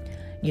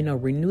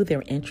renew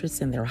their interests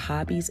and their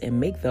hobbies and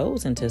make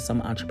those into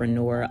some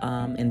entrepreneur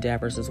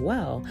endeavors as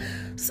well.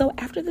 So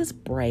after this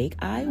break,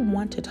 I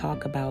want to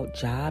talk about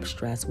job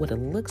stress, what it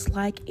looks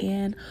like,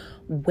 and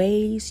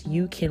ways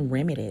you can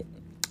remedy it.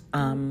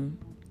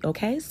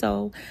 Okay,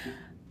 so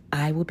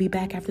I will be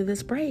back after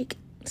this break.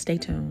 Stay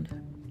tuned.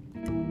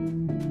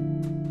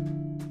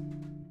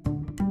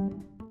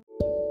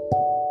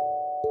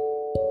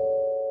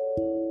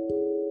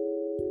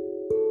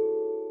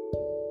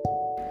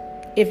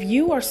 If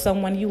you or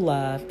someone you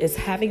love is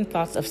having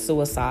thoughts of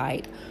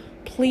suicide,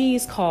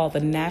 please call the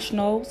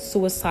National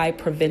Suicide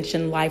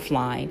Prevention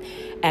Lifeline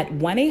at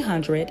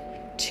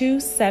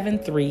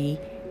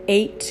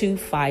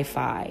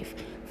 1-800-273-8255.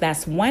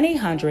 That's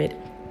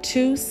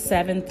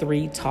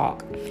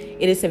 1-800-273-TALK.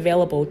 It is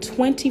available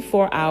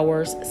 24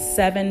 hours,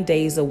 7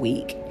 days a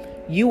week.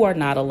 You are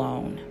not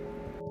alone.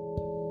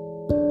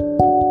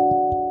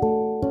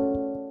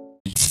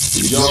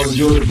 Did y'all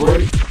enjoy the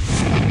break?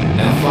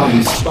 Now find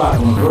your spot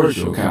on the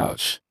virtual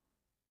couch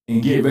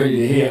and get ready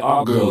to hear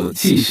our girl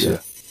Letitia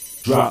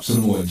drop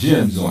some more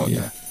gems on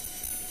ya.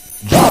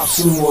 Drop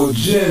some more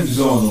gems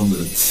on them,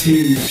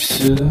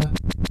 Letitia.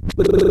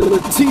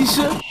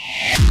 Letitia,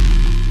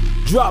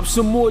 drop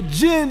some more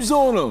gems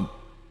on them.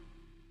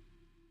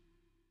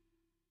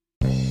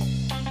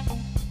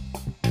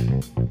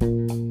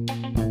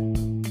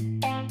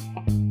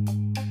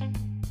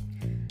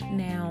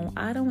 Now,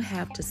 I don't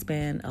have to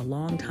spend a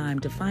long time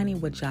defining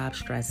what job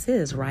stress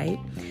is, right?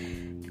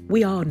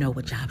 We all know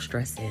what job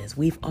stress is.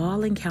 We've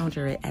all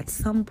encountered it at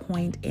some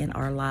point in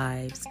our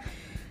lives.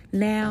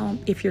 Now,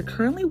 if you're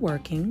currently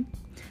working,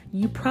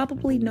 you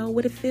probably know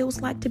what it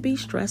feels like to be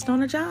stressed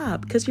on a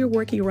job because you're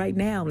working right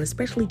now, and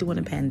especially during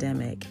a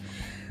pandemic.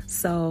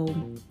 So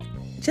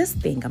just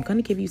think, I'm going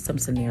to give you some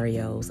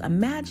scenarios.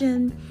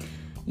 Imagine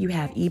you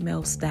have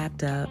emails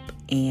stacked up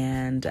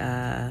and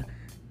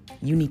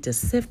you need to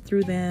sift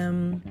through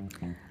them.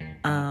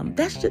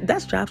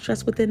 That's job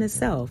stress within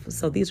itself.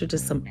 So these are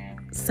just some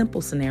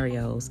simple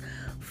scenarios.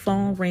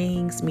 Phone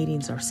rings,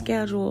 meetings are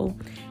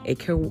scheduled, a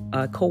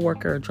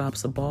coworker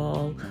drops a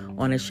ball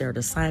on a shared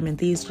assignment.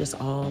 These are just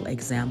all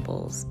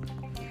examples.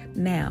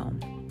 Now,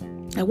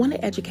 I want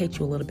to educate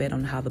you a little bit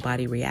on how the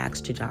body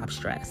reacts to job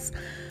stress.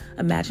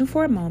 Imagine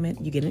for a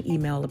moment you get an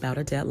email about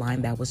a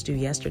deadline that was due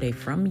yesterday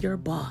from your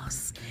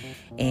boss,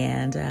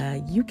 and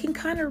you can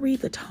kind of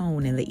read the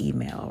tone in the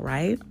email,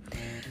 right?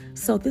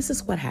 So this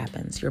is what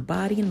happens. Your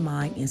body and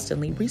mind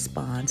instantly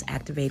responds,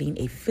 activating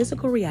a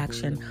physical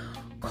reaction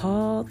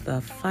called the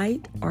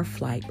fight or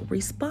flight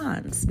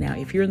response. Now,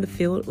 if you're in the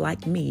field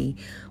like me,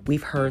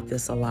 we've heard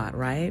this a lot,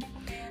 right?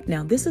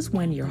 Now, this is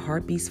when your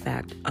heart beats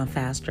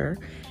faster,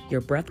 your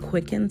breath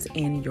quickens,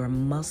 and your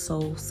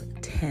muscles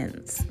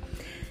tense.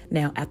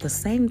 Now, at the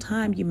same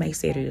time, you may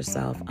say to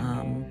yourself,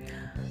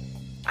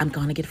 I'm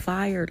going to get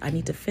fired. I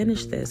need to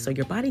finish this. So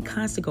your body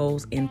constantly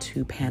goes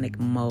into panic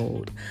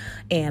mode.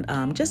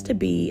 And just to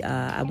be,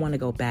 I want to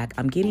go back.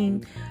 I'm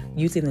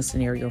using the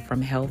scenario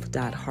from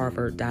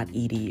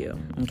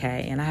health.harvard.edu.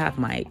 Okay. And I have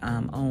my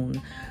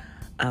own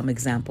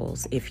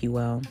examples, if you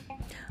will.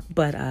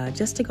 But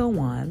just to go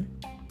on,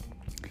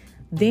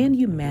 then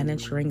you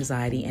manage your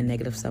anxiety and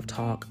negative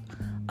self-talk.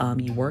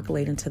 You work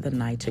late into the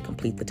night to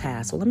complete the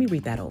task. So let me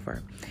read that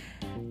over.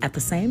 At the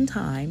same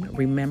time,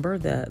 remember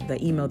the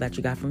email that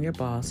you got from your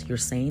boss. You're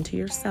saying to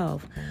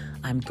yourself,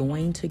 I'm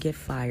going to get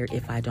fired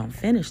if I don't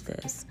finish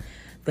this.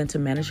 Then to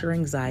manage your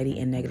anxiety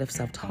and negative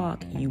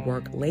self-talk, you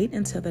work late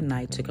into the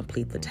night to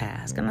complete the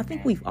task. And I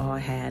think we've all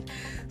had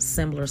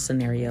similar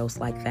scenarios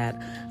like that.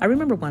 I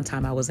remember one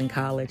time I was in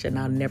college, and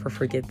I'll never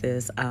forget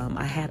this.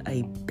 I had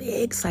a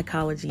big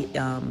psychology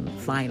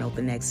final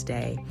the next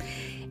day.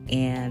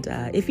 And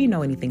if you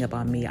know anything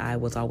about me, I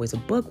was always a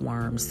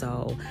bookworm.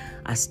 So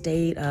I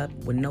stayed up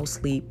with no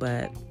sleep,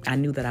 but I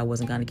knew that I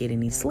wasn't going to get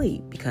any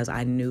sleep because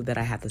I knew that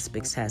I had this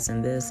big test.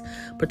 And this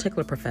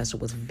particular professor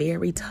was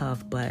very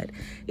tough, but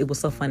it was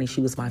so funny. She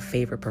was my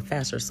favorite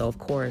professor. So, of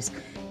course,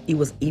 it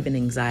was even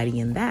anxiety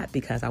in that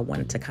because I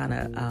wanted to kind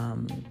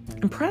of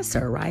impress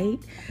her, right?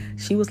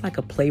 She was like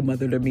a play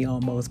mother to me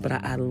almost, but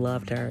I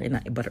loved her.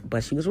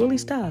 But she was really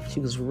tough. She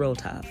was real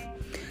tough.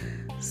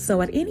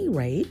 So at any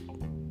rate,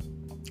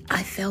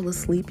 I fell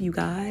asleep, you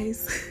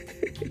guys.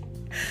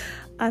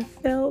 I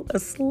fell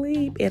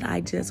asleep and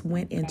I just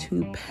went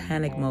into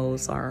panic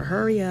mode. So I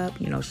hurry up,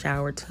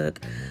 shower,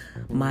 took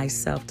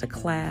myself to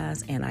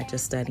class, and I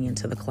just studied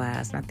into the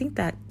class. And I think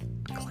that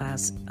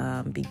class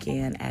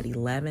began at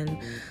 11,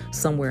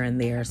 somewhere in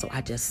there. So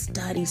I just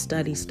study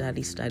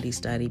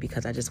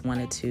because I just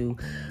wanted to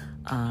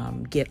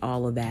get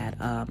all of that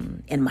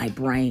in my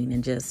brain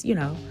and just,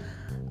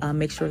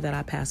 make sure that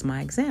I passed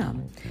my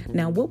exam.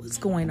 Now, what was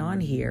going on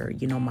here?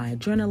 My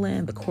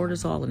adrenaline, the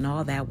cortisol, and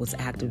all that was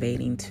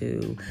activating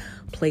to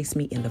place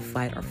me in the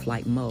fight or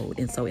flight mode.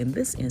 And so in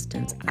this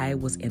instance, I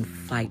was in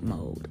fight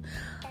mode.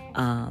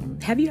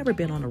 Have you ever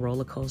been on a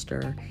roller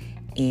coaster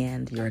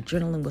and your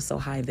adrenaline was so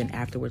high, and then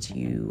afterwards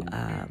you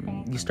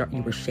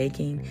were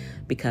shaking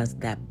because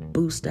that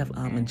boost of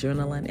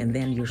adrenaline, and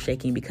then you're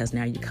shaking because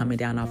now you're coming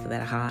down off of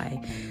that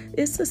high?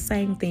 It's the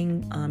same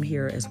thing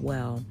here as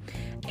well.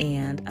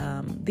 And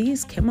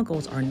these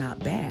chemicals are not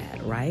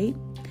bad, right?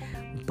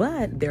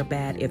 But they're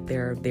bad if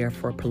they're there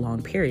for a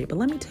prolonged period. But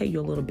let me tell you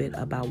a little bit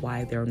about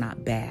why they're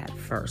not bad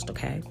first,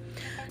 okay?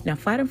 Now,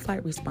 fight and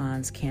flight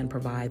response can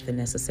provide the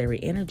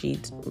necessary energy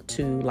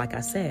to, like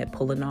I said,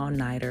 pull an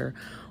all-nighter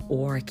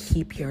or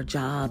keep your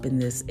job in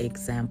this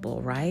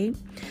example, right?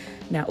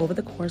 Now, over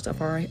the course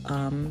of our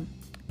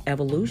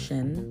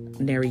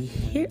evolutionary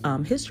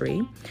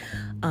history,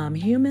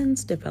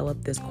 humans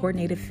developed this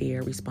coordinated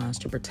fear response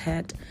to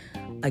protect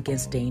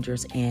against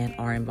dangers in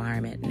our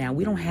environment. Now,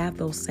 we don't have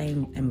those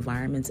same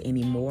environments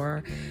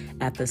anymore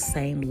at the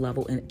same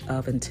level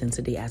of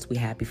intensity as we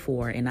had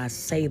before. And I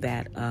say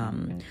that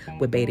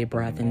with bated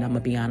breath, and I'm gonna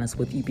be honest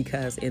with you,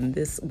 because in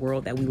this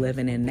world that we live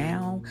in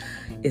now,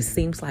 it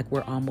seems like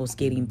we're almost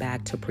getting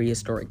back to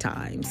prehistoric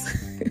times.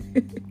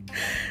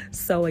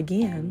 So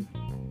again,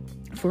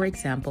 for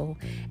example,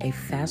 a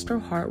faster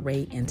heart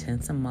rate and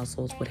tense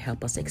muscles would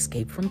help us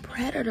escape from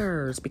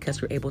predators because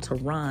you're able to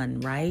run,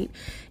 right,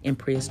 in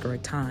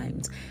prehistoric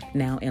times.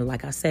 Now, and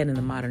like I said, in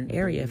the modern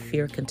era,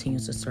 fear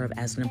continues to serve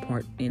as an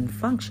important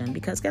function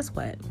because guess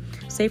what?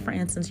 Say, for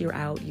instance, you're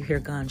out, you hear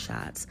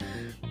gunshots.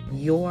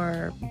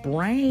 Your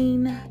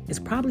brain is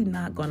probably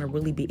not going to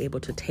really be able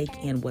to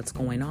take in what's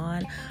going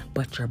on,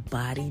 but your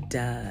body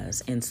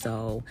does. And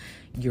so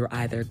you're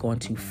either going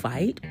to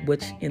fight,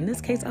 which in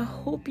this case, I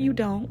hope you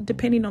don't,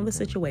 depending on the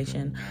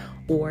situation,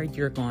 or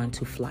you're going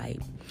to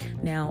flight.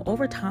 Now,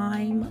 over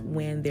time,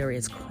 when there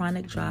is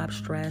chronic job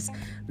stress,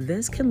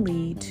 this can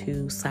lead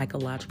to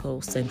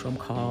psychological syndrome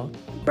called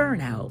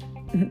burnout.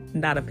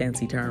 Not a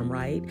fancy term,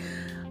 right?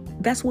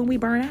 That's when we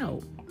burn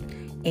out.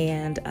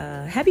 And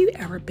have you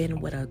ever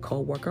been with a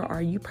coworker,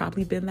 or you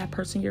probably been that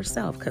person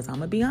yourself? Because I'm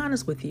going to be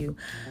honest with you,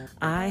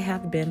 I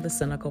have been the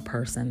cynical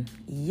person.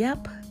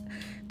 Yep.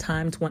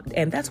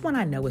 And that's when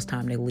I know it's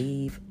time to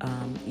leave,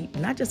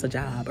 not just a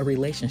job, a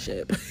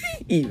relationship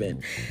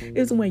even,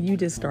 is when you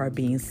just start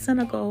being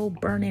cynical,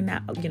 burnt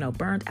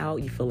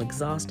out, you feel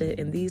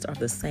exhausted. And these are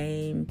the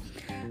same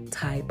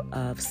type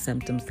of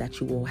symptoms that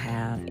you will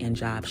have in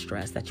job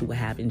stress, that you will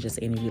have in just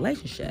any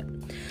relationship.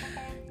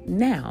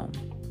 Now,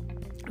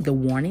 the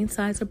warning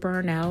signs of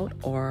burnout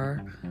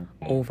are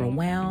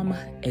overwhelm,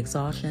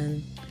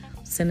 exhaustion,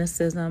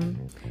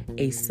 cynicism,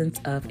 a sense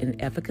of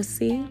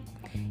inefficacy,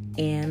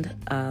 and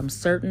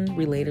certain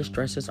related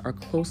stressors are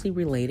closely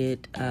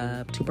related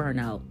to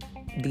burnout,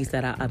 these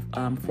that I've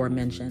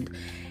aforementioned.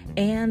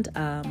 And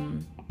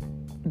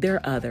there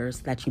are others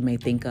that you may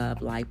think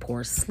of, like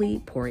poor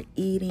sleep, poor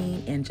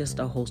eating, and just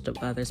a host of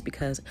others,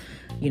 because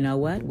you know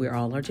what? We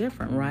all are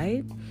different,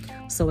 right?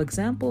 So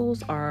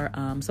examples are,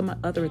 some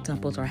other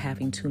examples are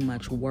having too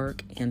much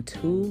work and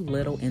too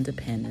little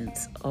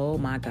independence. Oh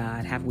my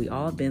God, have we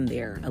all been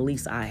there? At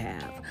least I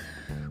have.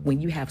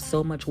 When you have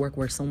so much work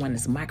where someone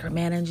is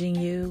micromanaging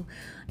you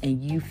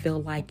and you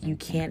feel like you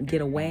can't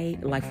get away.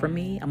 Like for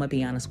me, I'm gonna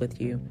be honest with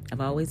you.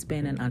 I've always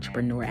been an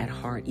entrepreneur at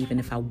heart, even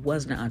if I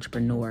wasn't an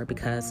entrepreneur,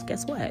 because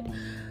guess what?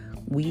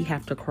 We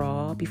have to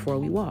crawl before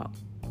we walk.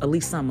 At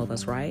least some of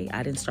us, right?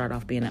 I didn't start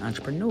off being an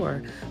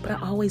entrepreneur, but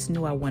I always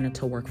knew I wanted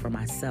to work for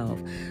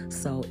myself.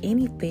 So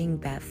anything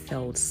that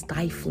felt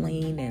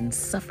stifling and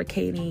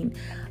suffocating,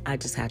 I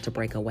just had to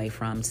break away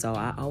from. So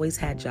I always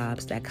had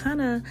jobs that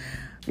kind of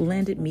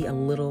lended me a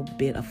little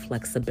bit of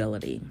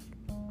flexibility.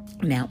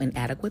 Now,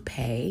 inadequate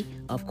pay,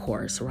 of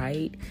course,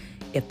 right?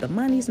 If the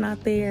money's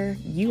not there,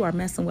 you are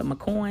messing with my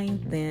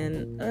coin,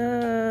 then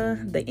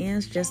the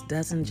ends just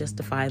doesn't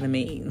justify the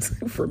means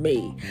for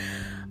me.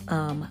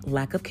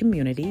 Lack of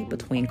community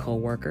between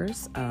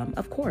coworkers.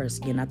 Of course,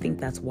 I think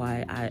that's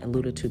why I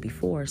alluded to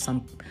before,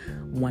 some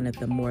wanted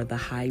the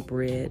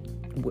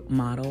hybrid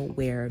model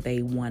where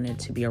they wanted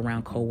to be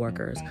around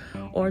coworkers.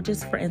 Or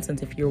just, for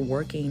instance, if you're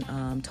working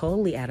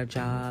totally at a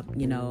job,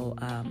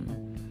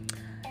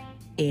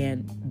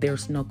 and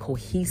there's no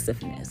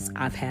cohesiveness.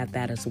 I've had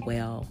that as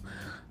well.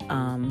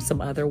 Some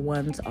other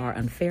ones are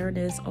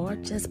unfairness or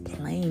just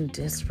plain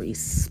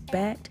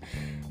disrespect.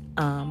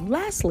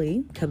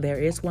 Lastly, because there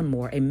is one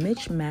more, a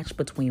mismatch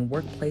between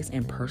workplace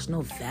and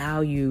personal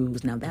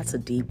values. Now, that's a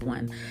deep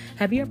one.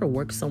 Have you ever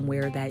worked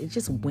somewhere that it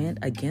just went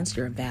against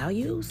your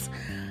values?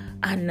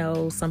 I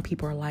know some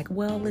people are like,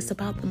 well, it's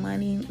about the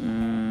money.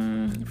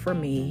 For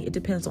me, it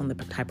depends on the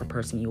type of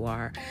person you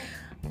are.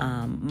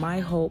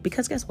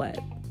 Because guess what?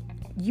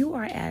 You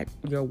are at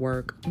your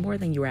work more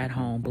than you're at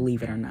home,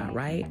 believe it or not,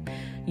 right?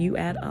 You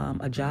at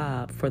a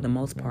job, for the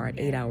most part,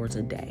 8 hours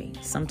a day,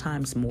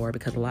 sometimes more,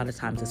 because a lot of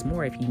times it's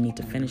more if you need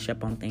to finish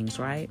up on things,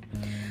 right?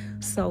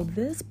 So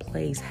this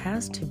place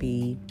has to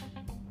be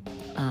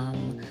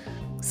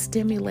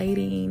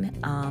stimulating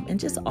and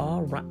just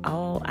all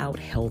out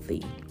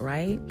healthy,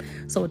 right?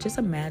 So just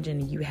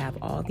imagine you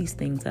have all these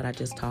things that I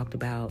just talked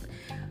about,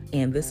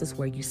 and this is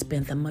where you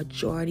spend the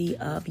majority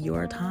of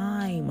your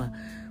time.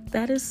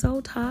 That is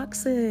so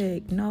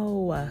toxic.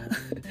 No.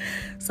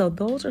 So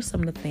those are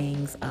some of the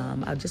things.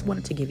 I just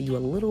wanted to give you a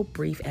little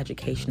brief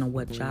education on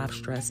what job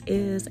stress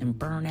is and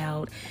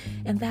burnout.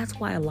 And that's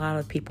why a lot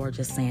of people are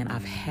just saying,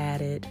 I've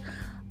had it.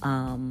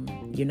 I'm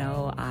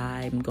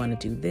going to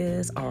do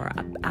this, or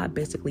I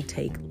basically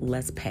take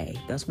less pay.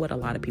 That's what a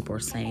lot of people are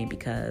saying,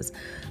 because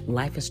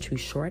life is too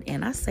short.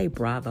 And I say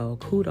bravo,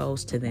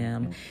 kudos to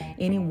them.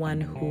 Anyone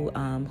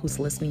who's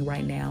listening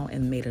right now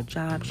and made a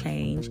job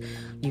change,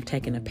 you've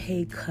taken a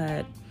pay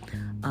cut,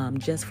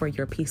 just for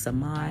your peace of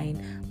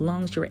mind,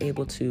 long as you're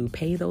able to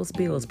pay those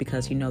bills,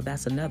 because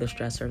that's another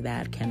stressor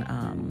that can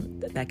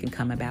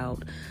come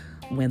about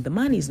when the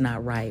money's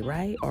not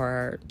right?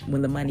 Or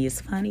when the money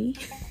is funny.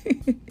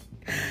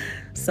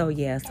 So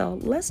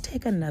let's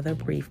take another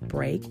brief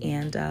break,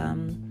 and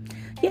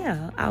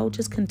I'll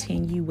just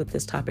continue with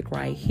this topic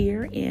right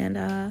here,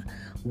 and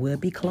we'll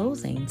be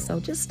closing. So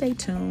just stay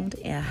tuned,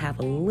 and I have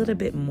a little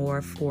bit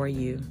more for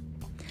you.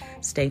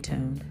 Stay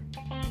tuned.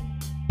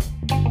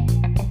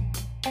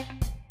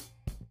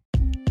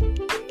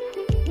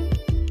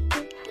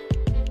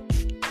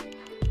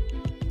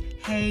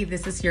 Hey,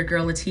 this is your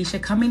girl Letitia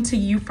coming to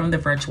you from the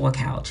virtual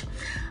couch.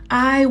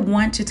 I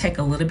want to take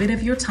a little bit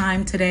of your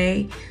time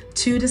today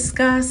to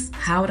discuss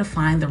how to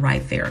find the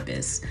right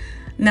therapist.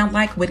 Now,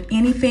 like with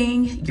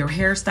anything, your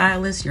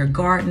hairstylist, your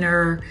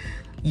gardener,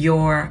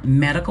 your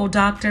medical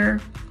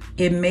doctor,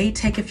 it may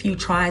take a few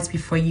tries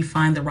before you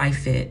find the right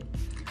fit.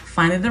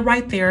 Finding the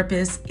right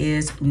therapist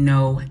is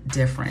no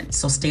different.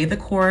 So stay the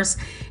course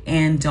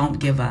and don't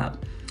give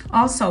up.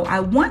 Also, I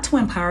want to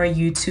empower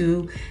you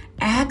to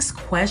ask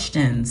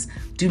questions.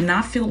 Do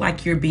not feel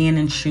like you're being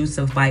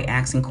intrusive by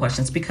asking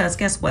questions, because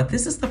guess what?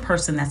 This is the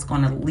person that's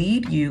going to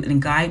lead you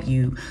and guide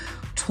you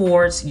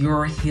towards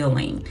your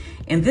healing.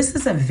 And this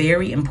is a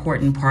very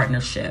important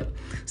partnership.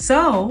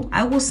 So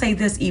I will say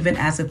this, even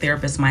as a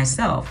therapist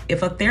myself,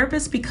 if a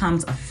therapist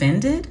becomes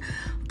offended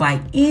by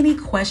any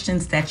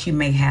questions that you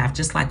may have,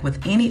 just like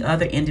with any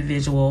other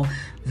individual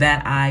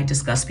that I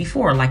discussed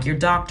before, like your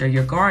doctor,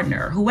 your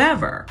gardener,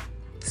 whoever,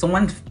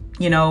 someone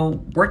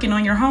working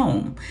on your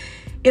home,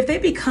 if they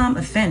become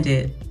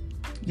offended,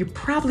 you're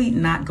probably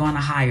not going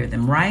to hire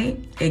them, right?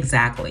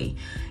 Exactly.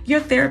 Your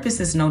therapist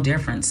is no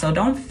different. So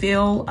don't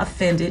feel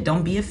offended.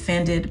 Don't be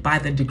offended by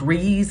the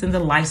degrees and the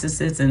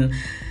licenses and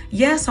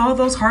yes, all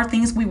those hard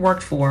things we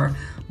worked for,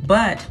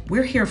 but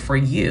we're here for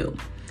you.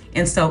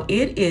 And so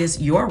it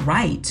is your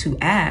right to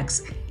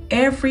ask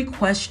every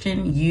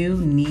question you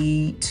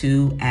need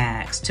to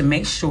ask to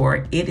make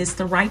sure it is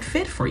the right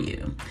fit for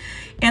you.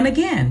 And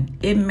again,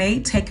 it may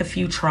take a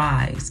few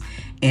tries.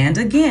 And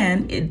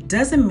again, it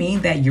doesn't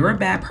mean that you're a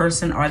bad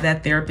person or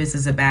that therapist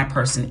is a bad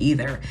person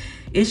either.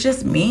 It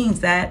just means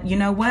that,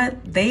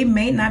 they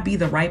may not be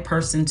the right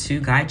person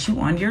to guide you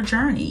on your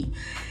journey.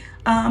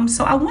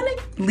 So I want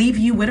to leave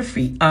you with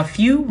a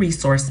few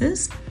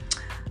resources.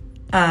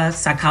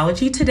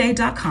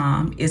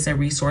 Psychologytoday.com is a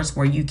resource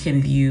where you can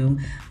view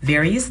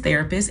various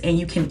therapists, and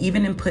you can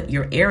even input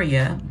your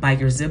area by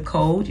your zip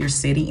code, your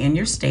city, and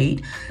your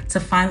state to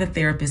find the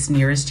therapist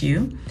nearest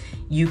you.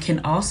 You can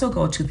also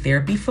go to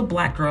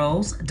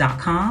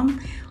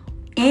therapyforblackgirls.com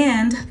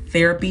and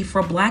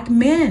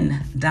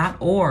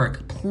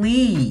therapyforblackmen.org.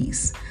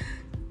 Please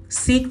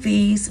seek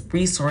these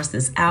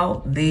resources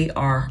out. They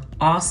are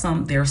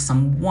awesome. There's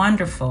some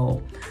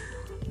wonderful,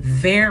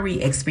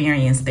 very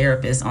experienced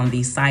therapists on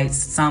these sites,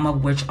 some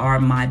of which are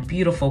my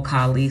beautiful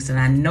colleagues, and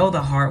I know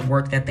the hard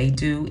work that they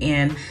do,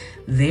 and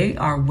they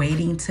are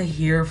waiting to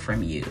hear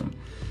from you.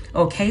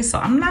 Okay, so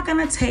I'm not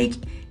going to take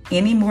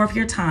any more of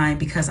your time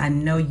because I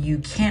know you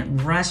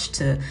can't wait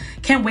to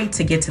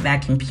get to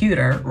that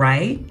computer,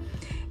 right?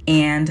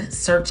 And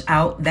search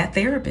out that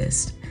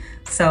therapist.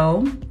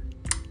 So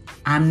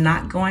I'm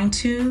not going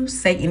to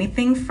say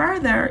anything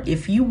further.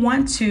 If you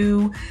want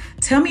to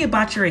tell me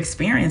about your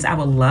experience, I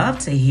would love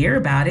to hear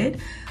about it.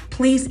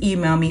 Please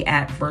email me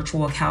at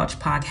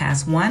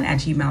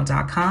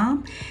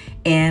virtualcouchpodcast1@gmail.com.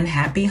 And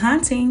happy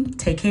hunting.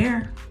 Take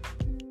care.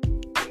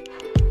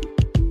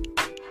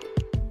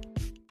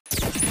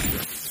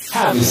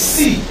 Have a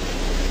seat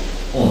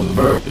on the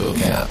virtual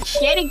couch.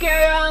 Get it,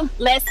 girl.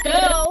 Let's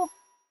go.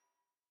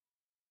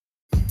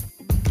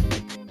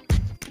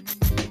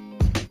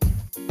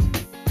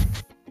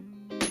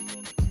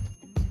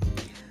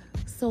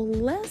 So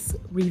let's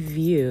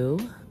review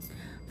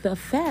the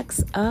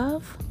effects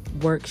of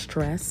work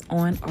stress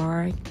on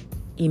our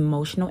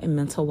emotional and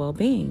mental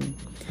well-being.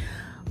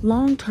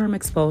 Long-term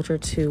exposure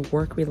to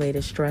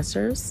work-related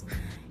stressors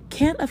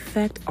can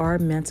affect our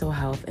mental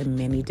health in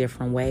many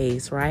different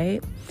ways,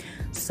 right?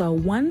 So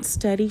one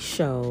study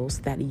shows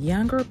that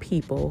younger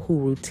people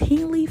who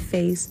routinely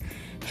face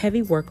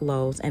heavy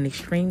workloads and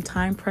extreme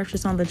time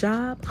pressures on the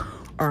job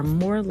are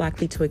more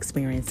likely to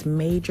experience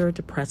major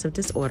depressive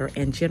disorder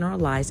and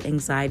generalized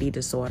anxiety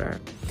disorder.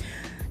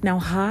 Now,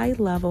 high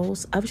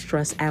levels of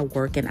stress at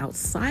work and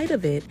outside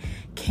of it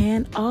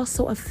can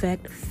also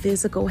affect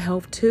physical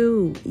health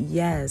too.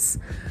 Yes,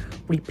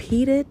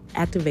 repeated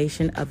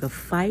activation of the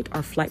fight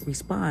or flight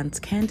response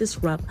can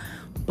disrupt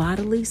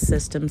bodily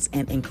systems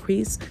and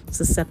increase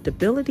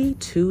susceptibility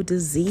to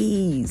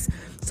disease.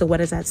 So what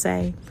does that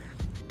say?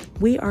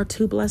 We are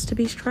too blessed to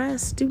be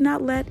stressed. Do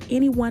not let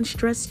anyone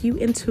stress you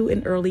into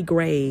an early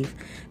grave.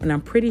 And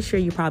I'm pretty sure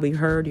you probably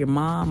heard your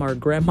mom or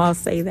grandma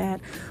say that,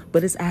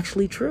 but it's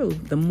actually true.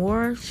 The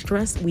more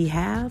stress we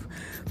have,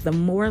 the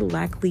more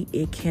likely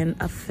it can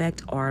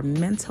affect our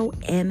mental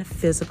and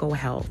physical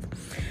health.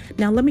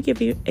 Now, let me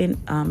give you an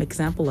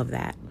example of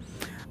that.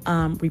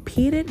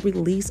 Repeated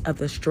release of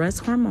the stress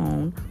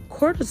hormone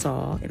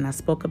cortisol, and I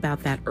spoke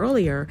about that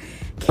earlier,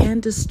 can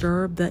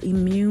disturb the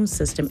immune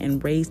system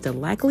and raise the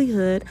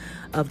likelihood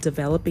of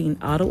developing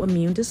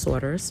autoimmune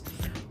disorders,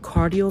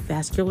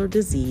 cardiovascular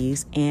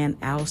disease, and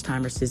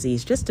Alzheimer's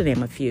disease, just to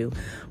name a few.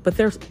 But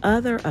there's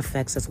other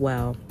effects as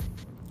well.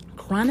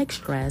 Chronic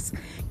stress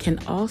can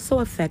also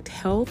affect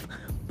health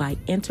by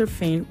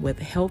interfering with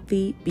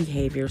healthy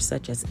behaviors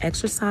such as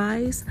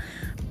exercise,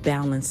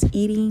 balanced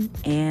eating,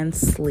 and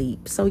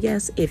sleep. So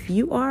yes, if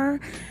you are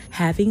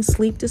having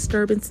sleep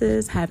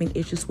disturbances, having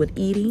issues with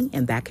eating,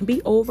 and that can be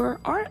over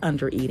or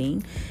under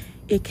eating,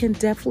 it can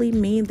definitely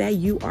mean that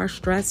you are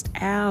stressed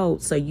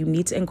out. So you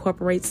need to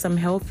incorporate some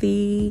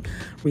healthy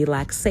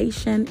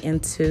relaxation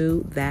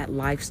into that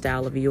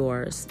lifestyle of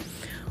yours.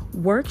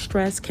 Work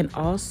stress can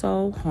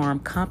also harm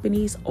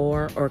companies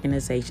or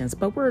organizations,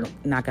 but we're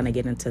not going to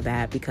get into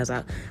that because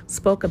I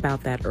spoke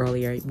about that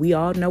earlier. We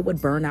all know what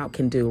burnout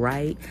can do,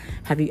 right?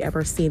 Have you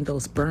ever seen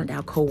those burned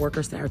out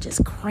coworkers that are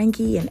just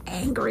cranky and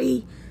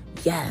angry?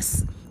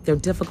 Yes, they're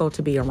difficult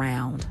to be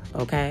around,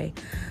 okay?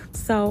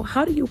 So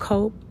how do you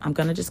cope? I'm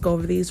going to just go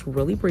over these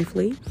really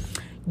briefly.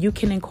 You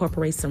can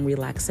incorporate some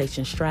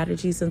relaxation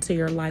strategies into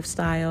your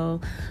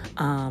lifestyle.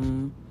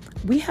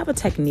 We have a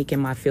technique in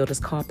my field.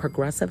 It's called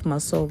progressive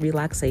muscle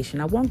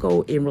relaxation. I won't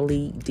go in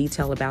really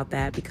detail about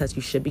that because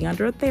you should be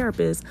under a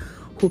therapist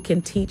who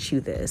can teach you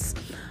this.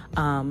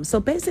 So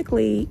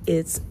basically,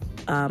 it's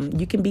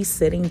you can be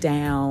sitting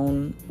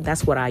down.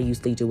 That's what I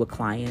usually do with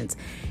clients.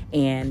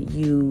 And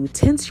you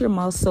tense your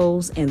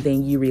muscles and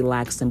then you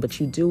relax them,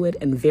 but you do it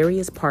in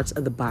various parts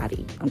of the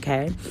body,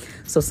 okay?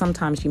 So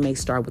sometimes you may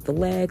start with the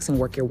legs and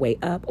work your way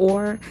up,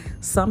 or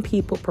some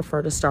people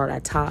prefer to start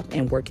at top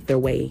and work their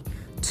way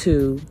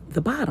to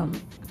the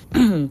bottom.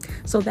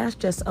 So that's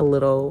just a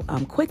little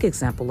quick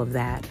example of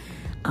that.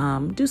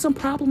 Do some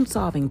problem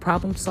solving.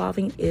 Problem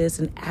solving is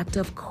an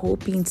active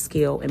coping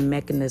skill and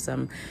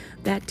mechanism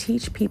that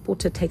teach people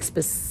to take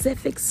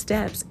specific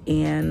steps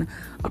in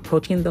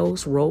approaching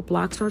those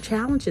roadblocks or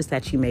challenges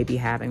that you may be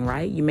having,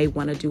 right? You may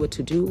want to do a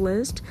to-do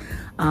list.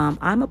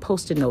 I'm a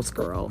post-it notes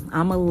girl.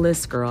 I'm a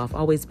list girl. I've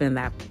always been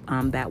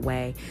that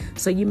way.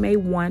 So you may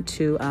want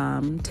to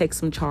take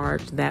some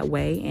charge that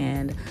way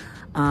and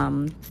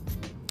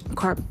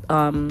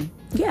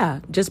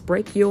just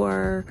break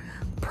your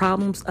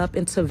problems up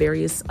into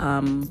various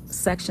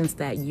sections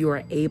that you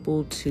are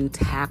able to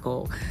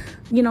tackle.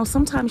 You know,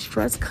 sometimes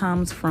stress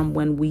comes from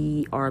when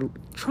we are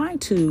trying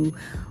to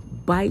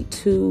bite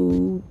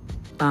to,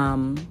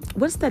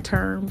 what's that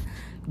term?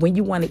 When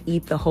you want to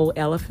eat the whole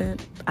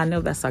elephant. I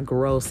know that's a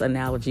gross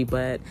analogy,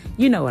 but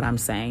you know what I'm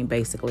saying,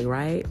 basically,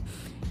 right?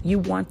 You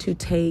want to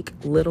take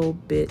little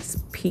bits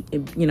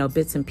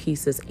and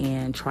pieces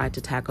and try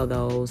to tackle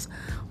those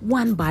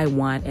one by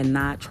one and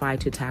not try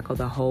to tackle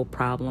the whole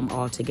problem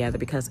altogether,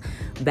 because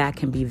that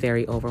can be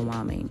very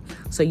overwhelming.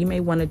 So you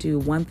may want to do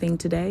one thing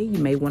today. You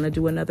may want to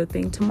do another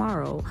thing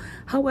tomorrow.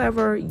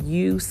 However,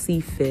 you see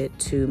fit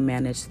to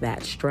manage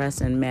that stress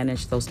and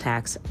manage those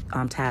tasks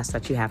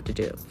that you have to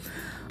do.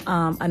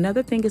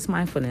 Another thing is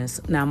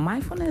mindfulness. Now,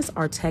 mindfulness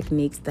are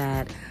techniques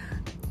that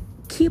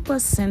keep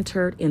us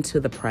centered into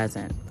the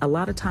present. A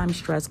lot of times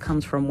stress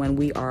comes from when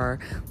we are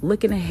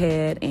looking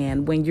ahead,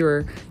 and when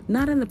you're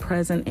not in the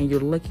present and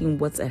you're looking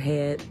what's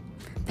ahead,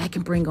 that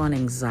can bring on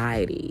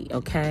anxiety,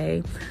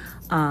 okay?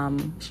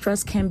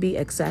 Stress can be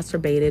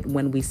exacerbated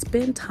when we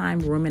spend time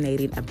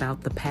ruminating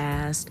about the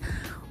past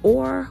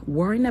or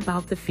worrying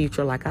about the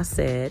future, like I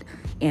said,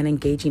 and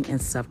engaging in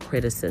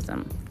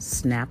self-criticism.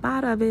 Snap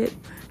out of it.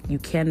 You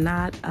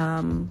cannot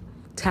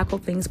tackle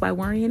things by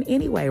worrying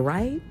anyway,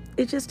 right?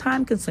 It's just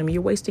time consuming.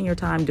 You're wasting your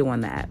time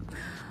doing that.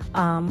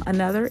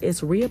 Another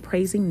is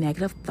reappraising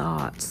negative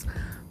thoughts.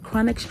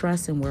 Chronic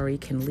stress and worry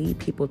can lead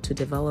people to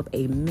develop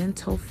a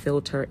mental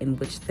filter in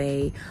which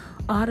they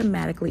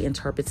automatically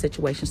interpret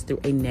situations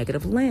through a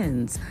negative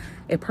lens.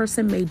 A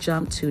person may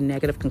jump to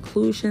negative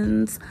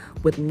conclusions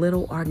with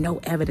little or no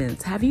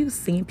evidence. Have you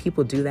seen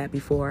people do that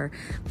before?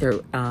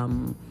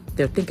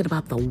 They're thinking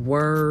about the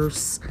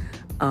worst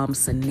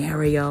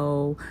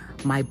scenario.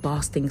 My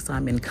boss thinks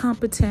I'm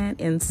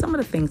incompetent, and some of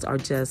the things are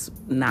just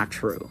not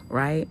true,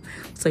 right?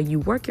 So you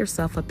work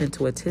yourself up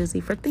into a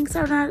tizzy for things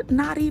that are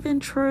not even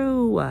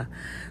true.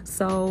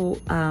 So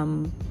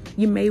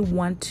you may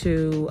want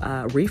to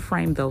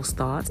reframe those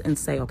thoughts and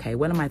say, okay,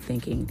 what am I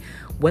thinking?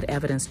 What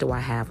evidence do I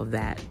have of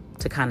that?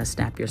 To kind of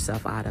snap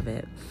yourself out of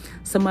it.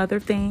 Some other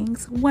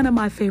things, one of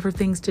my favorite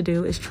things to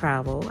do is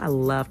travel. I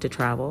love to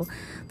travel.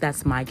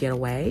 That's my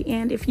getaway.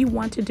 And if you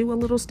want to do a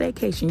little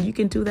staycation, you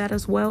can do that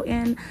as well.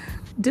 And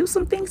do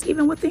some things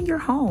even within your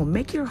home.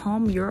 Make your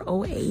home your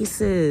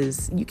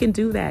oasis. You can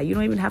do that. You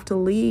don't even have to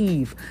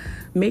leave.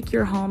 Make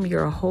your home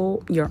your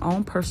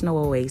own personal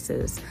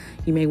oasis.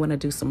 You may want to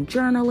do some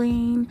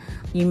journaling.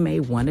 You may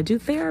want to do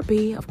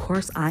therapy. Of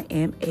course, I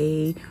am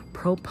a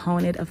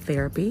proponent of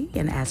therapy,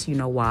 and as you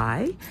know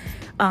why.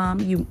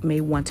 You may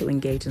want to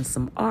engage in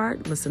some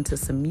art, listen to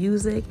some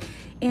music,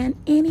 and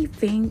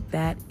anything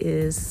that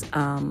is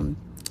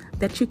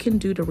that you can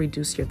do to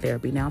reduce your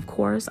therapy. Now, of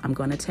course, I'm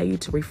going to tell you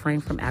to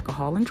refrain from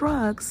alcohol and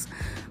drugs.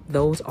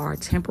 Those are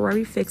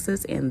temporary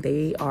fixes, and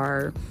they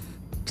are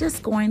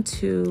just going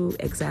to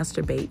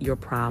exacerbate your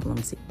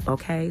problems,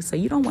 okay? So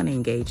you don't want to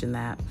engage in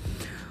that.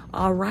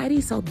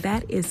 Alrighty, so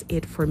that is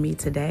it for me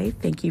today.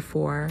 Thank you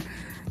for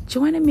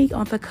joining me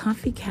on the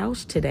comfy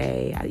couch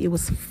today. It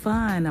was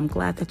fun. I'm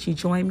glad that you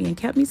joined me and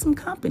kept me some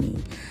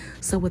company.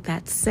 So with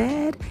that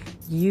said,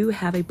 you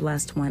have a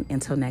blessed one.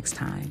 Until next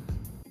time.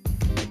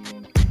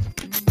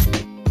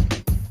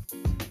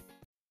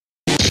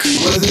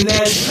 Wasn't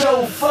that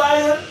so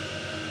fire?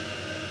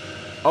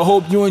 I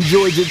hope you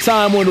enjoyed your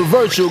time on the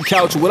virtual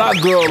couch with our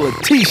girl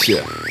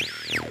Letitia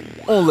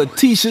on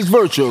Letitia's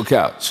virtual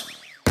couch.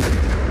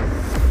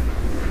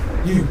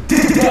 You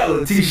did that,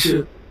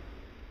 Letitia.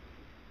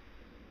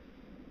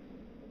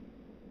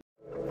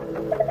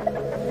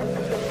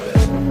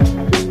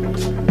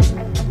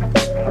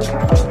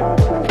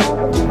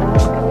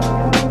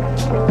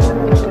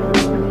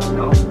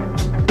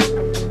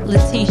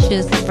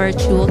 Letitia's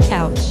virtual